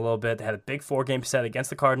chirp at them a little bit. They had a big 4-game set against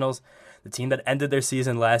the Cardinals, the team that ended their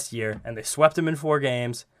season last year, and they swept them in 4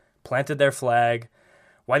 games, planted their flag.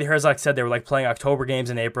 Whitey Herzog said they were like playing October games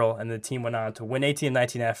in April, and the team went on to win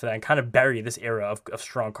 18-19 after that and kind of bury this era of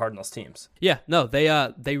strong Cardinals teams. Yeah, no,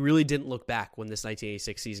 they really didn't look back when this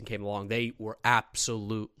 1986 season came along. They were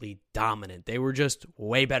absolutely dominant. They were just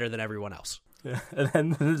way better than everyone else. Yeah, and then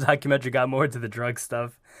the documentary got more into the drug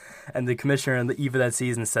stuff, and the commissioner on the eve of that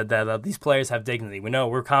season said that these players have dignity.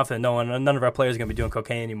 We're confident none of our players are going to be doing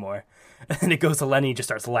cocaine anymore. And it goes to Lenny and just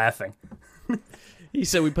starts laughing. He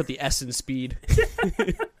said we put the S in speed.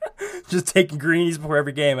 Just taking greenies before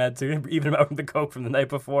every game. I had to even him out with the coke from the night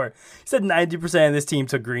before. He said 90% of this team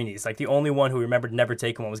took greenies. Like, the only one who remembered never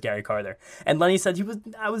taking one was Gary Carter. And Lenny said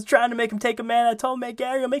I was trying to make him take a man. I told him, "Hey,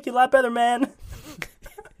 Gary, I'll make you a lot better, man."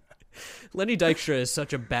 Lenny Dykstra is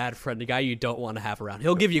such a bad friend, a guy you don't want to have around.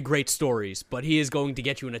 He'll give you great stories, but he is going to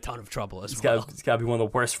get you in a ton of trouble as well. He's got to be one of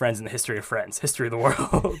the worst friends in the history of friends, history of the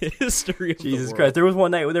world. History of the world. Jesus Christ. There was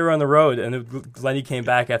one night when they were on the road, and Lenny came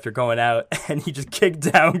back after going out, and he just kicked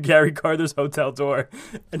down Gary Carter's hotel door.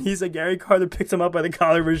 And he said Gary Carter picked him up by the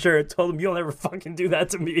collar of his shirt and told him, "You'll never fucking do that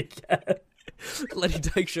to me again." Lenny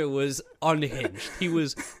Dykstra was unhinged. He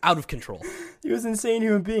was out of control. He was an insane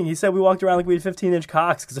human being. He said we walked around like we had 15-inch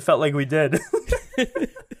cocks because it felt like we did.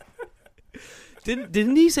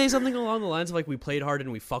 Didn't he say something along the lines of like we played hard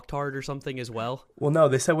and we fucked hard or something as well? Well, no.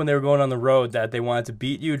 They said when they were going on the road that they wanted to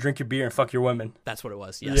beat you, drink your beer, and fuck your women. That's what it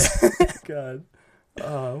was, yes. Yeah. God.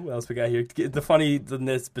 What else we got here? The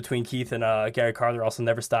funniness between Keith and Gary Carter also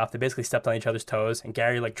never stopped. They basically stepped on each other's toes, and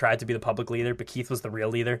Gary tried to be the public leader, but Keith was the real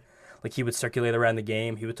leader. Like, he would circulate around the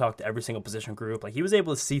game. He would talk to every single position group. Like, he was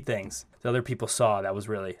able to see things that other people saw. That was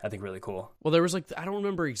really, I think, really cool. Well, there was I don't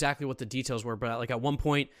remember exactly what the details were, but at one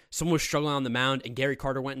point, someone was struggling on the mound, and Gary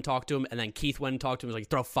Carter went and talked to him, and then Keith went and talked to him. He was like,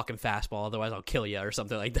 "Throw a fucking fastball, otherwise I'll kill you," or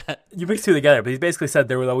something like that. You mix two together, but he basically said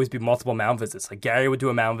there would always be multiple mound visits. Like, Gary would do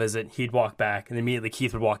a mound visit, he'd walk back, and immediately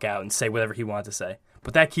Keith would walk out and say whatever he wanted to say.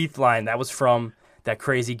 But that Keith line, that was from that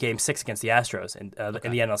crazy Game 6 against the Astros in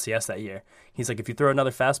the NLCS that year. He's like, "If you throw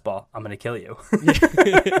another fastball, I'm going to kill you."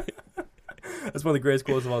 That's one of the greatest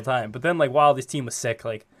quotes of all time. But then, while this team was sick,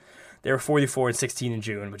 they were 44-16 in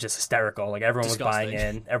June, which is hysterical. Everyone was buying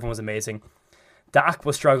in. Everyone was amazing. Doc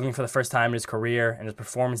was struggling for the first time in his career, and his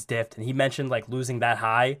performance dipped. And he mentioned, losing that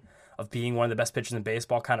high of being one of the best pitchers in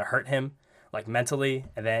baseball kind of hurt him, mentally.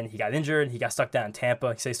 And then he got injured. He got stuck down in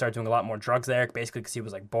Tampa. He said he started doing a lot more drugs there, basically because he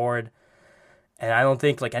was, bored. And I don't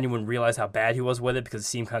think like anyone realized how bad he was with it because it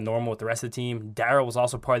seemed kind of normal with the rest of the team. Daryl was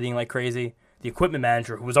also partying like crazy. The equipment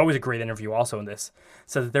manager, who was always a great interview also in this,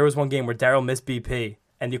 said that there was one game where Daryl missed BP,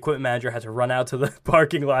 and the equipment manager had to run out to the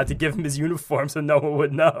parking lot to give him his uniform so no one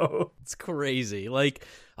would know. It's crazy. Like,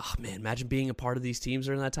 oh man, imagine being a part of these teams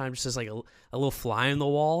during that time, just as like a little fly on the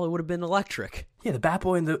wall. It would have been electric. Yeah, the bat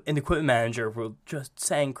boy and the equipment manager were just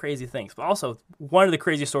saying crazy things. But also, one of the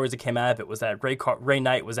crazy stories that came out of it was that Ray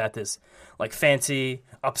Knight was at this like fancy,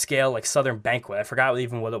 upscale, like Southern banquet. I forgot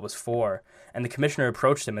even what it was for. And the commissioner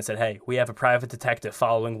approached him and said, "Hey, we have a private detective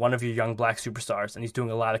following one of your young black superstars, and he's doing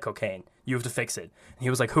a lot of cocaine. You have to fix it." And he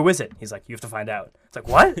was like, "Who is it?" He's like, "You have to find out." It's like,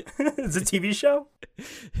 what? It's a TV show?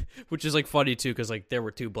 Which is like funny too, because like there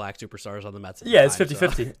were two black superstars on the Mets. Yeah, it's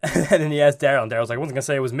 50-50. And then he asked Daryl, and Daryl's like, "I wasn't going to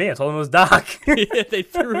say it was me. I told him it was Doc." Yeah, they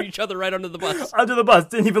threw each other right under the bus. Under the bus.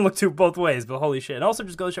 Didn't even look both ways, but holy shit. And also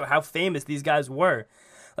just goes to show how famous these guys were.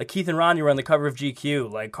 Like Keith and Ronnie were on the cover of GQ.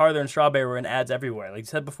 Like Carter and Strawberry were in ads everywhere. Like you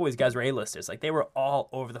said before, these guys were A-listers. Like they were all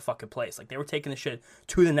over the fucking place. Like they were taking the shit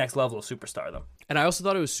to the next level of superstardom. And I also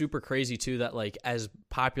thought it was super crazy too that like as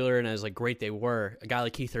popular and as like great they were, a guy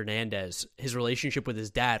like Keith Hernandez, his relationship with his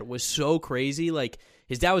dad was so crazy. Like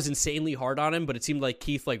his dad was insanely hard on him, but it seemed like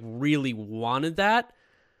Keith like really wanted that.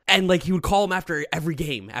 And like he would call him after every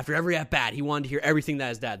game, after every at bat. He wanted to hear everything that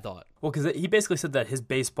his dad thought. Well, because he basically said that his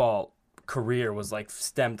baseball career was like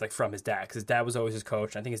stemmed like from his dad, because his dad was always his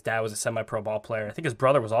coach. I think his dad was a semi-pro ball player. I think his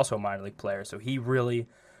brother was also a minor league player, so he really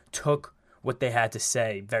took what they had to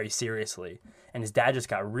say very seriously. And his dad just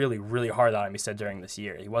got really, really hard on him. He said during this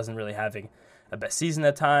year he wasn't really having a best season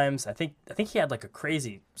at times. I think he had like a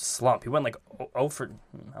crazy slump. He went like 0 for,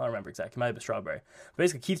 I don't remember exactly. It might have been Strawberry. But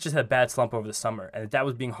basically, Keith just had a bad slump over the summer, and his dad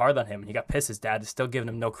was being hard on him, and he got pissed. His dad is still giving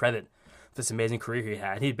him no credit for this amazing career he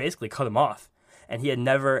had. He basically cut him off. And he had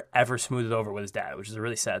never, ever smoothed it over with his dad, which is a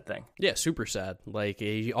really sad thing. Yeah, super sad. Like,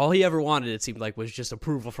 all he ever wanted, it seemed like, was just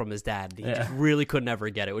approval from his dad. He just really couldn't ever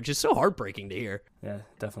get it, which is so heartbreaking to hear. Yeah,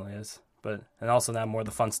 it definitely is. And also now more of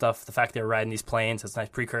the fun stuff. The fact they were riding these planes, it's a nice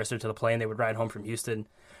precursor to the plane they would ride home from Houston,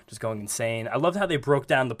 just going insane. I loved how they broke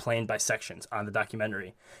down the plane by sections on the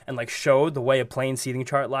documentary and, like, showed the way a plane seating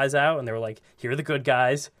chart lies out. And they were like, here are the good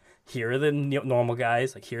guys. Here are the normal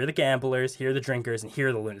guys, like here are the gamblers, here are the drinkers, and here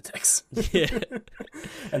are the lunatics. Yeah.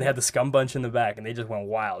 And they had the scum bunch in the back, and they just went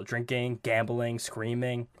wild, drinking, gambling,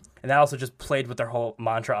 screaming. And that also just played with their whole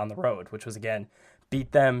mantra on the road, which was, again,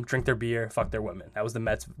 beat them, drink their beer, fuck their women. That was the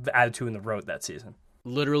Mets' attitude in the road that season.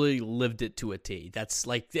 Literally lived it to a T. That's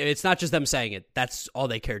like, it's not just them saying it. That's all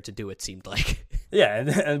they cared to do, it seemed like. Yeah,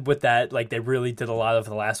 and with that, like, they really did a lot of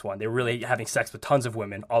the last one. They were really having sex with tons of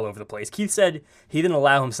women all over the place. Keith said he didn't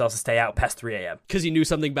allow himself to stay out past 3 a.m. Because he knew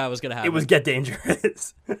something bad was going to happen. It was get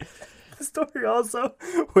dangerous. The story also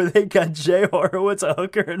where they got Jay Horowitz, a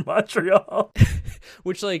hooker in Montreal.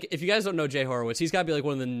 Which, like, if you guys don't know Jay Horowitz, he's got to be, like,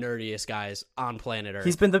 one of the nerdiest guys on planet Earth.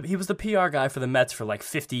 He was the PR guy for the Mets for, like,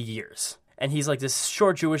 50 years. And he's, like, this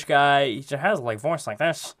short Jewish guy. He just has, like, voice like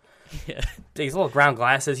this. Yeah. He's little ground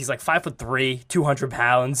glasses. He's like 5'3", 200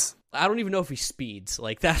 pounds. I don't even know if he speeds.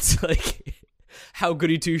 Like, that's like how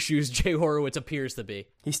goody two shoes Jay Horowitz appears to be.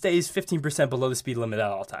 He stays 15% below the speed limit at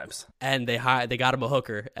all times. And they got him a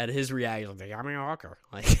hooker. And his reaction was, they got me a hooker.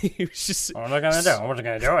 Like, he was just, what am I gonna do? I wasn't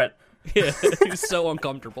gonna do it. Yeah, he was so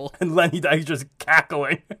uncomfortable. And Lenny Dykstra's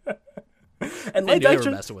cackling. And Lenny Dykstra,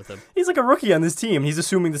 messing with him. He's like a rookie on this team. He's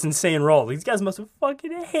assuming this insane role. These guys must have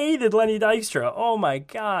fucking hated Lenny Dykstra. Oh my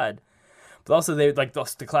god. But also they like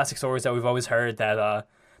the classic stories that we've always heard that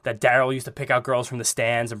Daryl used to pick out girls from the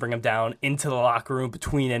stands and bring them down into the locker room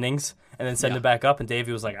between innings and then send them back up. And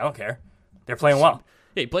Davey was like, I don't care. They're playing well.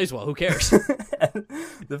 Yeah, he plays well. Who cares? And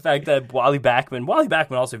the fact that Wally Backman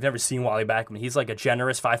also, if you've never seen Wally Backman, he's like a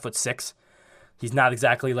generous 5'6". He's not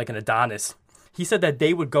exactly like an Adonis. He said that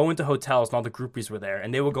they would go into hotels and all the groupies were there,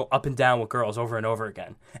 and they would go up and down with girls over and over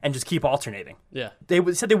again, and just keep alternating. Yeah, they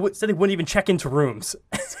wouldn't even check into rooms,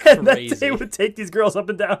 and that they would take these girls up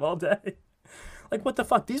and down all day. Like, what the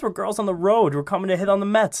fuck? These were girls on the road who were coming to hit on the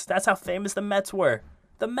Mets. That's how famous the Mets were.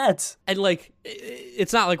 The Mets. And like,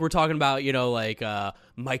 it's not like we're talking about like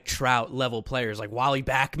Mike Trout level players like Wally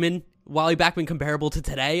Backman. Wally Backman comparable to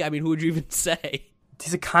today? I mean, who would you even say?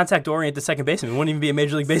 He's a contact-oriented second baseman. He wouldn't even be a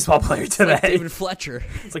Major League Baseball player today. Like David Fletcher.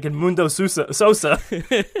 It's like Edmundo Sosa.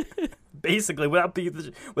 Basically, without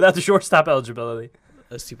the shortstop eligibility.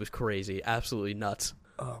 This team was crazy. Absolutely nuts.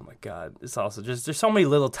 Oh my god, it's also just there's so many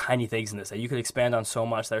little tiny things in this that you could expand on so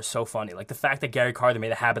much that are so funny. Like the fact that Gary Carter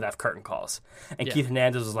made a habit of curtain calls, and Keith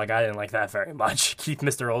Hernandez was like, I didn't like that very much. Keith,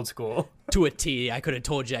 Mr. Old School. To a T, I could have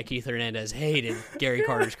told you that Keith Hernandez hated Gary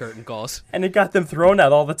Carter's curtain calls. And it got them thrown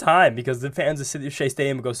out all the time because the fans of Shea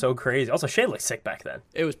Stadium would go so crazy. Also, Shea looked sick back then.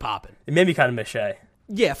 It was popping. It made me kind of miss Shea.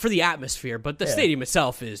 Yeah, for the atmosphere, but the stadium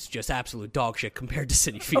itself is just absolute dog shit compared to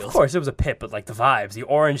Citi Field. Of course, it was a pit, but like the vibes, the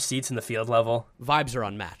orange seats in the field level. Vibes are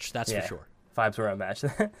unmatched, that's for sure. Vibes were unmatched.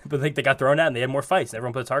 But like they got thrown out and they had more fights. And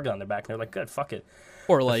everyone put a target on their back and they're like, good, fuck it.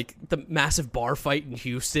 Or like the massive bar fight in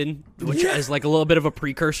Houston, which is like a little bit of a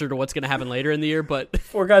precursor to what's going to happen later in the year, but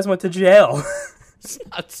 4 guys went to jail. it's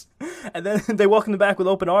nuts. And then they welcomed them back with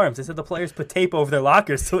open arms. They said the players put tape over their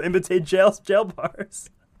lockers to imitate jail bars.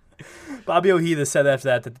 Bobby Ojeda said after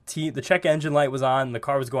that the check engine light was on and the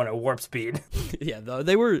car was going at warp speed. Yeah, though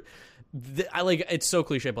they were, I like it's so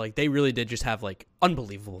cliche, but like they really did just have like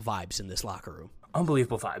unbelievable vibes in this locker room.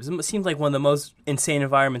 Unbelievable vibes. It seemed like one of the most insane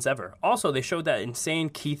environments ever. Also, they showed that insane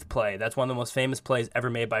Keith play. That's one of the most famous plays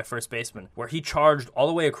ever made by a first baseman, where he charged all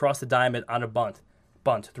the way across the diamond on a bunt,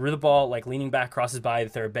 threw the ball like leaning back across his body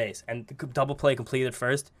to third base, and the double play completed at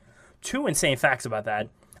first. 2 insane facts about that.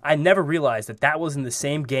 I never realized that was in the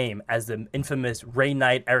same game as the infamous Ray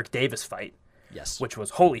Knight Eric Davis fight. Yes. Which was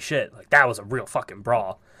holy shit. Like that was a real fucking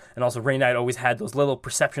brawl. And also Ray Knight always had those little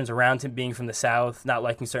perceptions around him being from the South, not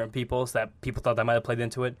liking certain people, so that people thought that might have played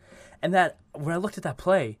into it. And that when I looked at that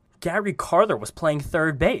play, Gary Carter was playing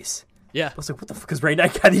third base. Yeah. I was like, what the fuck? Is Ray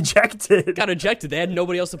Knight got ejected? Got ejected. They had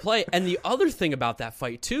nobody else to play. And the other thing about that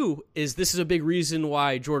fight, too, is this is a big reason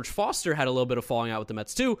why George Foster had a little bit of falling out with the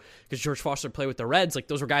Mets, too, because George Foster played with the Reds. Like,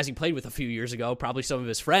 those were guys he played with a few years ago, probably some of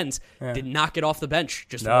his friends. Did not get off the bench,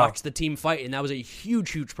 just watch the team fight, and that was a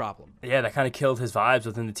huge, huge problem. Yeah, that kind of killed his vibes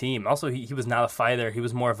within the team. Also, he was not a fighter. He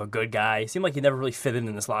was more of a good guy. He seemed like he never really fit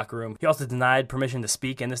in this locker room. He also denied permission to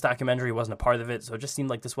speak in this documentary. He wasn't a part of it, so it just seemed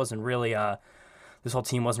like this wasn't really... This whole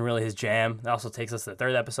team wasn't really his jam. That also takes us to the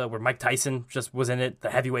third episode where Mike Tyson just was in it,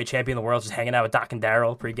 the heavyweight champion of the world, just hanging out with Doc and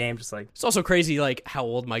Daryl pregame, just like... It's also crazy, like, how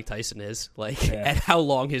old Mike Tyson is, like, and how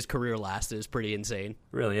long his career lasted is pretty insane. It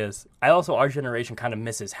really is. Our generation kind of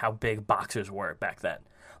misses how big boxers were back then.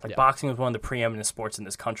 Like, boxing was one of the preeminent sports in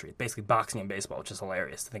this country. Basically, boxing and baseball, which is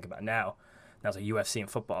hilarious to think about now. Now it's like UFC and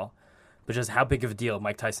football. But just how big of a deal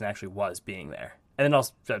Mike Tyson actually was being there. And then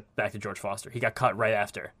also, back to George Foster. He got cut right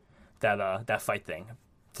after that fight thing.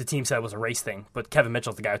 The team said it was a race thing, but Kevin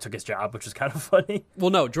Mitchell's the guy who took his job, which is kind of funny. Well,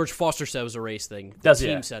 no, George Foster said it was a race thing. The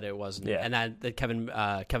team said it wasn't. Yeah. And that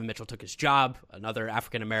Kevin Mitchell took his job, another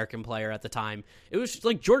African-American player at the time. It was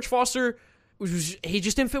like George Foster, he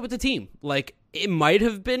just didn't fit with the team. Like, it might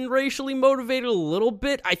have been racially motivated a little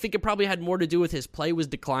bit. I think it probably had more to do with his play was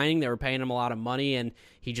declining. They were paying him a lot of money, and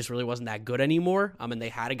he just really wasn't that good anymore. And they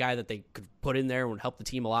had a guy that they could put in there and would help the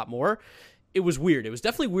team a lot more. It was weird. It was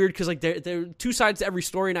definitely weird because like there are 2 sides to every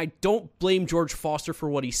story, and I don't blame George Foster for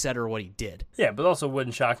what he said or what he did. Yeah, but also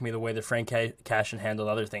wouldn't shock me the way that Frank Cashin handled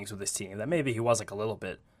other things with his team. That maybe he was like a little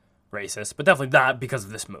bit racist, but definitely not because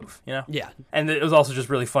of this move, you know? Yeah. And it was also just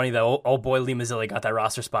really funny that old boy Lee Mazzilli got that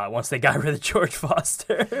roster spot once they got rid of George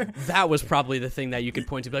Foster. That was probably the thing that you could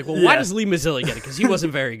point to, be like, well, why does Lee Mazzilli get it? Because he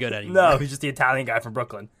wasn't very good anymore. No, he's just the Italian guy from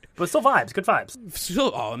Brooklyn. But still vibes, good vibes.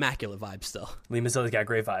 Still, immaculate vibes still. Lee Mazzilli's got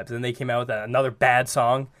great vibes. And then they came out with another bad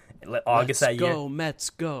song in August that year. Let's go, Mets,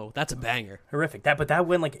 go. That's a banger. Horrific. But that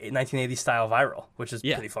went like 1980s style viral, which is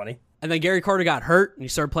pretty funny. And then Gary Carter got hurt, and he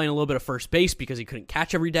started playing a little bit of first base because he couldn't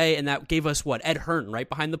catch every day, and that gave us, Ed Hearn right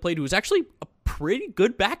behind the plate, who was actually a pretty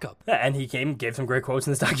good backup. Yeah, and he gave some great quotes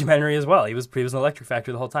in this documentary as well. He was an electric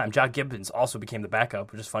factor the whole time. Jock Gibbons also became the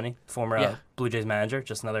backup, which is funny. Former Blue Jays manager,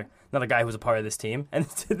 just another guy who was a part of this team. And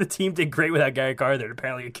the team did great without Gary Carter.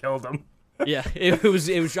 Apparently it killed him. Yeah, it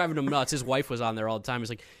was driving him nuts. His wife was on there all the time. He was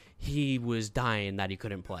like, he was dying that he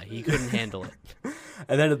couldn't play. He couldn't handle it.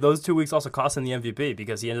 And then those 2 weeks also cost him the MVP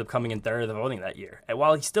because he ended up coming in third of the voting that year. And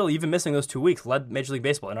while he still, even missing those 2 weeks, led Major League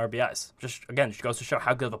Baseball in RBIs. Just goes to show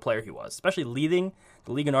how good of a player he was, especially leading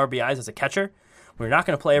the league in RBIs as a catcher. We're not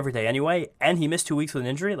going to play every day anyway, and he missed 2 weeks with an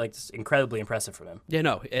injury. Like, it's incredibly impressive from him. Yeah,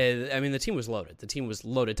 no, I mean, the team was loaded. The team was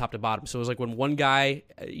loaded top to bottom. So it was like when one guy,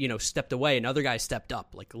 stepped away, another guy stepped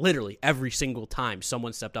up. Like, literally every single time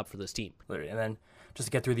someone stepped up for this team. Literally, and then just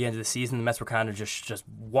to get through the end of the season, the Mets were kind of just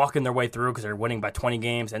walking their way through because they were winning by 20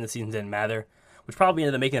 games, and the season didn't matter, which probably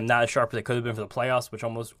ended up making them not as sharp as they could have been for the playoffs, which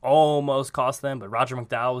almost cost them. But Roger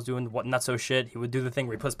McDowell was doing what not so shit. He would do the thing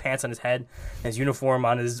where he puts pants on his head and his uniform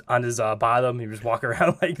on his bottom. He would just walk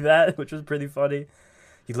around like that, which was pretty funny.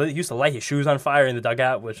 He used to light his shoes on fire in the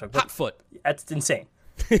dugout, which hot foot. That's insane.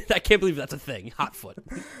 I can't believe that's a thing. Hot foot.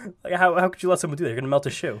 Like, how could you let someone do that? You're going to melt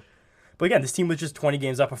his shoe. But again, this team was just 20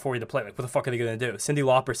 games up before you to play. Like, what the fuck are they going to do? Cyndi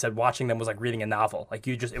Lauper said watching them was like reading a novel. Like,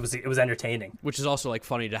 it was entertaining. Which is also like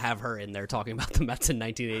funny to have her in there talking about the Mets in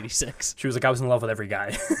 1986. She was like, I was in love with every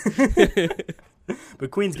guy.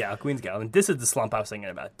 But Queens gal. And this is the slump I was thinking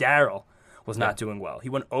about. Darryl was not doing well. He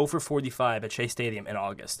went 0 for 45 at Shea Stadium in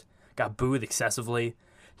August. Got booed excessively.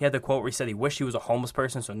 He had the quote where he said he wished he was a homeless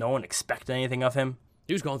person so no one expected anything of him.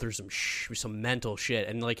 He was going through some mental shit.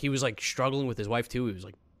 And like he was like struggling with his wife too. He was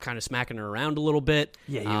like kind of smacking her around a little bit.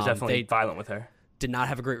 Yeah, he was definitely violent with her. Did not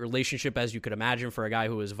have a great relationship, as you could imagine, for a guy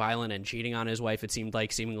who was violent and cheating on his wife. It seemed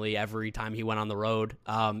like seemingly every time he went on the road.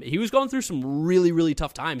 He was going through some really, really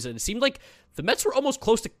tough times, and it seemed like the Mets were almost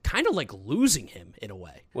close to kind of like losing him in a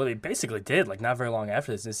way. Well, they basically did, like not very long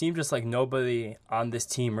after this. It seemed just like nobody on this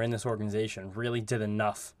team or in this organization really did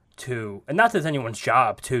enough to, and not that it's anyone's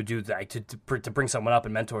job to do that, to bring someone up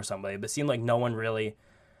and mentor somebody, but it seemed like no one really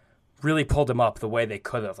pulled him up the way they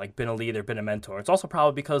could have, like been a leader, been a mentor. It's also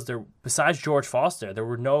probably because besides George Foster, there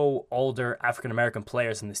were no older African-American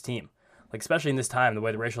players in this team. Like, especially in this time, the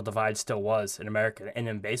way the racial divide still was in America and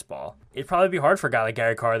in baseball. It'd probably be hard for a guy like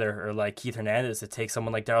Gary Carter or like Keith Hernandez to take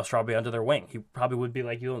someone like Darryl Strawberry under their wing. He probably would be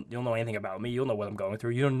like, you don't know anything about me. You don't know what I'm going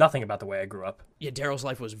through. You know nothing about the way I grew up. Yeah, Darryl's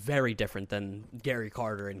life was very different than Gary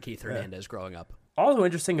Carter and Keith Hernandez growing up. Also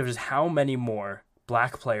interesting of just how many more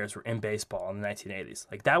black players were in baseball in the 1980s.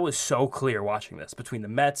 Like, that was so clear watching this. Between the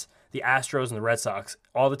Mets, the Astros, and the Red Sox,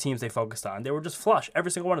 all the teams they focused on, they were just flush, every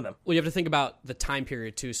single one of them. Well, you have to think about the time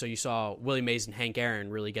period, too. So you saw Willie Mays and Hank Aaron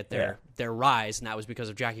really get their rise, and that was because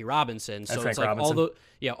of Jackie Robinson. So it's like Robinson.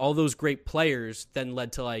 all those great players then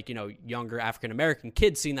led to, like, you know, younger African-American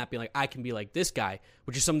kids seeing that, being like, I can be like this guy,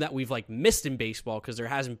 which is something that we've, like, missed in baseball because there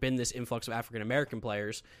hasn't been this influx of African-American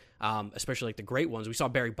players. Especially like the great ones. We saw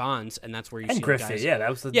Barry Bonds, and that's where you see Griffey. Guys, that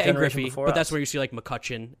was the generation before us. That's where you see like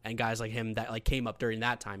McCutchen and guys like him that like came up during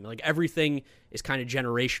that time. Like everything is kind of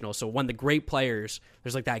generational. So when the great players,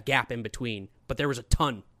 there's like that gap in between, but there was a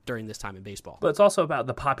ton during this time in baseball. But it's also about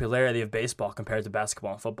the popularity of baseball compared to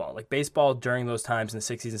basketball and football. Like baseball during those times in the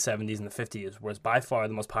 60s and 70s and the 50s was by far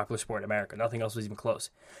the most popular sport in America. Nothing else was even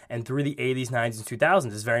close. And through the 80s, 90s, and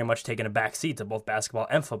 2000s is very much taken a back seat to both basketball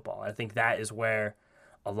and football. And I think that is where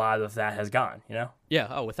a lot of that has gone, you know?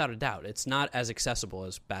 Yeah, without a doubt. It's not as accessible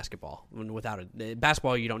as basketball.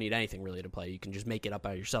 Basketball, you don't need anything really to play. You can just make it up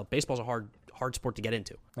by yourself. Baseball's a hard sport to get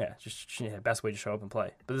into. Yeah, best way to show up and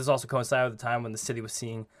play. But this also coincided with the time when the city was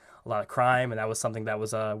seeing a lot of crime, and that was something that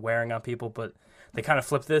was wearing on people. But they kind of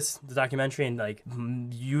flipped the documentary, and like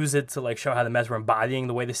use it to like show how the Mets were embodying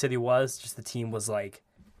the way the city was. Just the team was like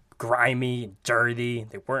grimy and dirty.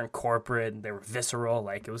 They weren't corporate. They were visceral.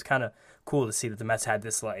 Like, it was kind of cool to see that the Mets had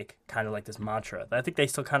this like kind of like this mantra that I think they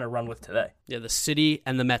still kind of run with today. Yeah, the city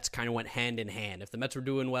and the Mets kind of went hand in hand. If the Mets were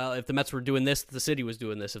doing well, if the Mets were doing this, the city was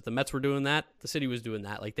doing this. If the Mets were doing that, the city was doing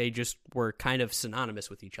that. Like, they just were kind of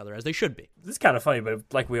synonymous with each other, as they should be. This is kind of funny, but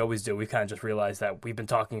like we always do, we kind of just realized that we've been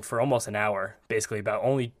talking for almost an hour, basically about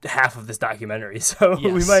only half of this documentary. So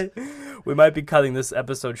yes. we might be cutting this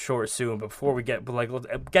episode short soon. But before we let's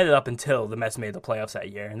get it up until the Mets made the playoffs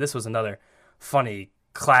that year. And this was another funny,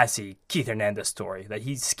 classy Keith Hernandez story that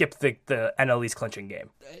he skipped the NL East clinching game.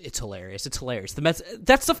 It's hilarious. The Mets,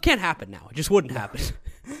 that stuff can't happen now. It just wouldn't happen.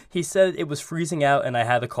 He said it was freezing out and I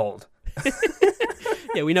had a cold.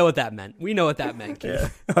 Yeah, we know what that meant. Keith. Yeah,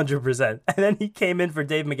 100%. And then he came in for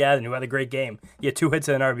Dave McAdden, who had a great game. He had 2 hits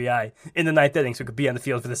and an RBI in the 9th inning, so he could be on the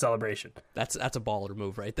field for the celebration. That's a baller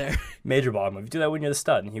move right there. Major baller move. You do that when you're the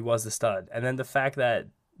stud, and he was the stud. And then the fact that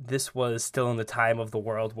this was still in the time of the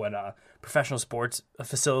world when professional sports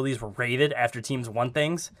facilities were raided after teams won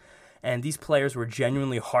things, and these players were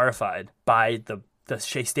genuinely horrified by the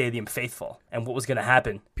Shea Stadium faithful and what was going to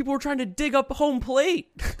happen. People were trying to dig up home plate.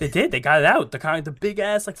 They did. They got it out. The big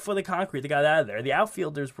ass foot of concrete, they got it out of there. The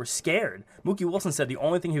outfielders were scared. Mookie Wilson said the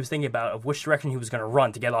only thing he was thinking about of which direction he was going to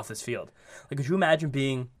run to get off this field. Like, could you imagine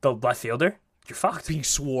being the left fielder? You're fucked. Being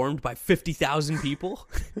swarmed by 50,000 people.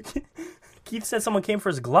 Keith said someone came for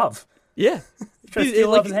his glove. Yeah. He tried to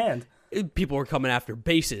steal off his hand. People were coming after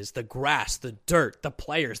bases, the grass, the dirt, the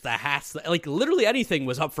players, the hats. Like, literally anything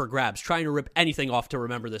was up for grabs, trying to rip anything off to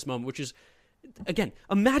remember this moment, which is, again,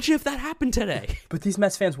 imagine if that happened today. But these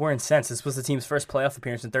Mets fans were incensed. This was the team's first playoff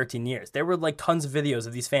appearance in 13 years. There were, like, tons of videos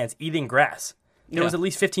of these fans eating grass. There was at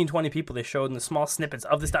least 15, 20 people they showed in the small snippets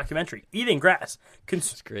of this documentary eating grass.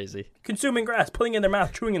 It's crazy. Consuming grass, putting it in their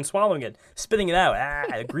mouth, chewing and swallowing it, spitting it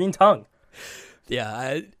out. Green tongue.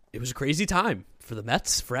 Yeah, it was a crazy time for the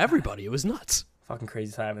Mets, for everybody. It was nuts. Fucking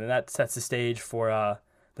crazy time. And that sets the stage for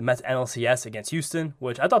the Mets NLCS against Houston,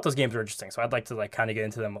 which I thought those games were interesting. So I'd like to kind of get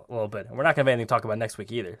into them a little bit. And we're not going to have anything to talk about next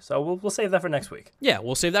week either. So we'll save that for next week. Yeah,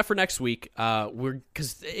 we'll save that for next week.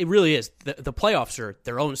 Because it really is. The playoffs are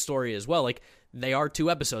their own story as well. Like, they are 2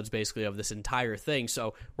 episodes basically of this entire thing.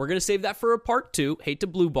 So we're going to save that for a part 2. Hate to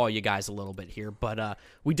blue ball you guys a little bit here, but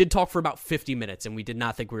we did talk for about 50 minutes and we did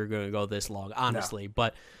not think we were going to go this long, honestly. No.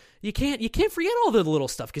 But you can't forget all the little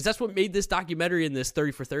stuff, because that's what made this documentary and this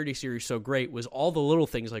 30 for 30 series so great, was all the little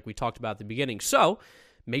things like we talked about at the beginning. So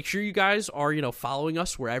make sure you guys are, following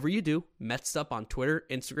us wherever you do. Mets Up on Twitter,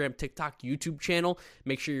 Instagram, TikTok, YouTube channel.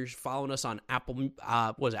 Make sure you're following us on Apple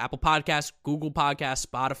Podcasts, Google Podcasts,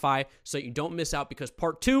 Spotify, so that you don't miss out, because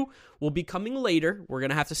part 2 will be coming later. We're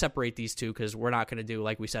going to have to separate these 2 because we're not going to do,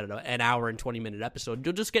 like we said, an hour and 20-minute episode.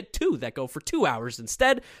 You'll just get 2 that go for 2 hours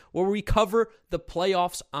instead, where we cover the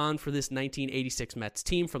playoffs on for this 1986 Mets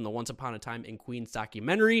team from the Once Upon a Time in Queens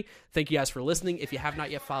documentary. Thank you guys for listening. If you have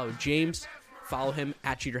not yet followed James, follow him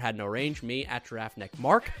at Cheater Had No Range, me at Giraffe Neck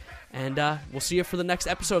Mark, and we'll see you for the next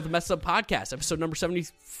episode of the Mets Up Podcast, episode number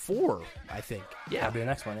 74, I think. Yeah, that'll be the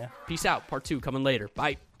next one. Yeah. Peace out. Part 2 coming later.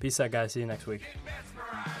 Bye. Peace out, guys. See you next week.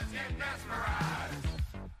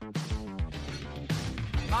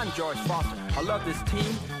 I'm George Foster. I love this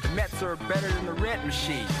team. The Mets are better than the Red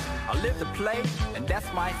Machine. I live to play, and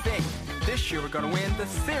that's my thing. This year we're gonna win the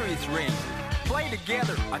series ring. Play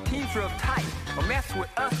together, our team's real tight. But mess with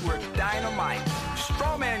us, we're dynamite.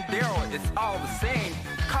 Strawman Daryl, it's all the same.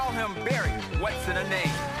 Call him Barry, what's in a name?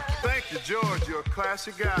 Thank you, George, you're a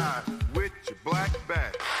classic guy with your black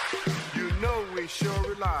back. You know we sure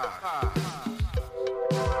rely.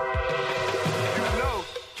 You know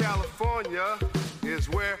California is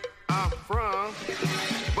where I'm from,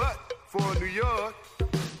 but for New York,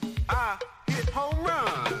 I hit home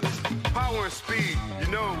runs. Power and speed, you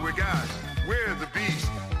know we got. We're the beast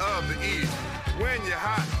of the East. When you're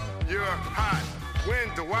hot, you're hot. When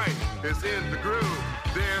Dwight is in the groove,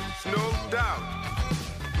 there's no doubt.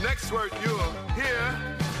 Next word you'll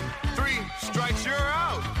hear, 3 strikes, you're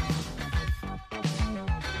out.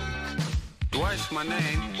 Dwight's my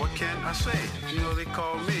name, what can I say? You know they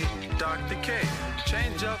call me Dr. K.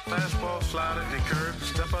 Change up, fastball, slider, and curve.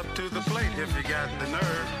 Step up to the plate if you got the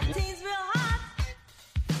nerve. Team's real hot.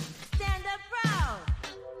 Stand up proud.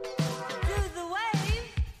 Do the wave.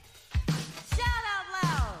 Shout out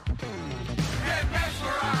loud. Get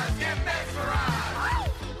mesmerized, get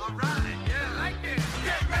mesmerized. All right, yeah, I like it.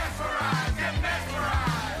 Get mesmerized, get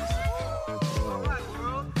mesmerized. All right,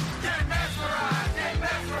 world. Get mesmerized, get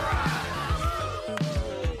mesmerized.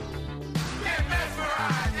 Get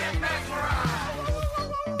mesmerized, get mesmerized.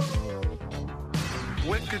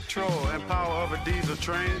 With control and power of a diesel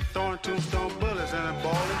train, throwing tombstone bullets and a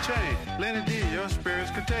ball and chain. Lenny D, your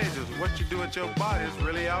spirit's contagious. What you do with your body is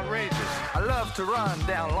really outrageous. I love to run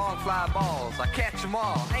down long fly balls. I catch them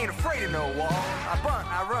all, ain't afraid of no wall. I bunt,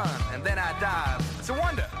 I run, and then I dive. It's a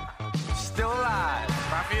wonder, still alive.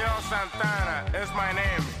 Rafael Santana is my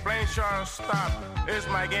name. Plain short stop is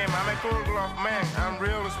my game. I'm a cool glove man. I'm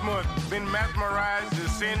real smooth. Been mesmerized,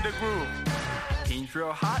 just in the groove. Team's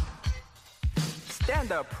real hot.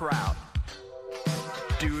 Stand up proud.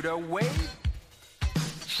 Do the wave.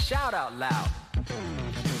 Shout out loud.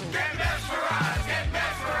 Get mesmerized, get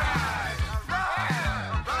mesmerized. All right,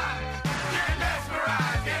 all right. Get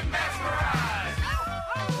mesmerized, get mesmerized.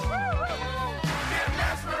 Get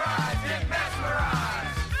mesmerized, get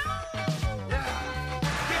mesmerized. Yeah.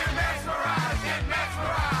 Get mesmerized, get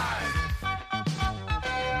mesmerized.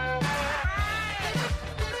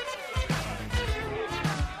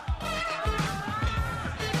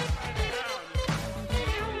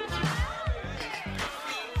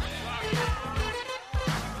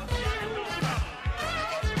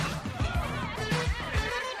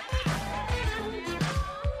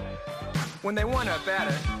 When they want a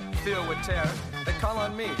batter, filled with terror, they call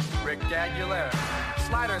on me, Rick Aguilera.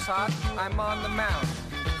 Slider's hot, I'm on the mound.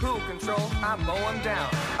 The cool control, I mow 'em down.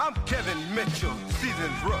 I'm Kevin Mitchell,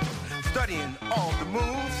 seasoned rook, studying all the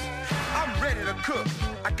moves. I'm ready to cook,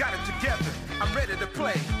 I got it together, I'm ready to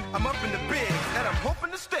play. I'm up in the big, and I'm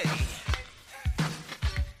hoping to stay.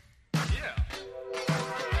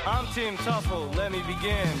 I'm Team Tuffle, let me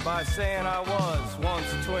begin by saying I was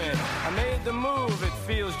once a twin. I made the move, it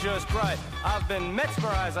feels just right. I've been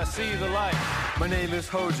mesmerized, I see the light. My name is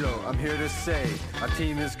Hojo, I'm here to say our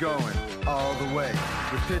team is going all the way.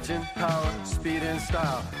 With pitching, power, speed, and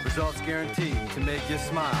style, results guaranteed to make you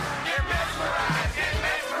smile. Get mesmerized, get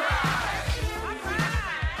mesmerized.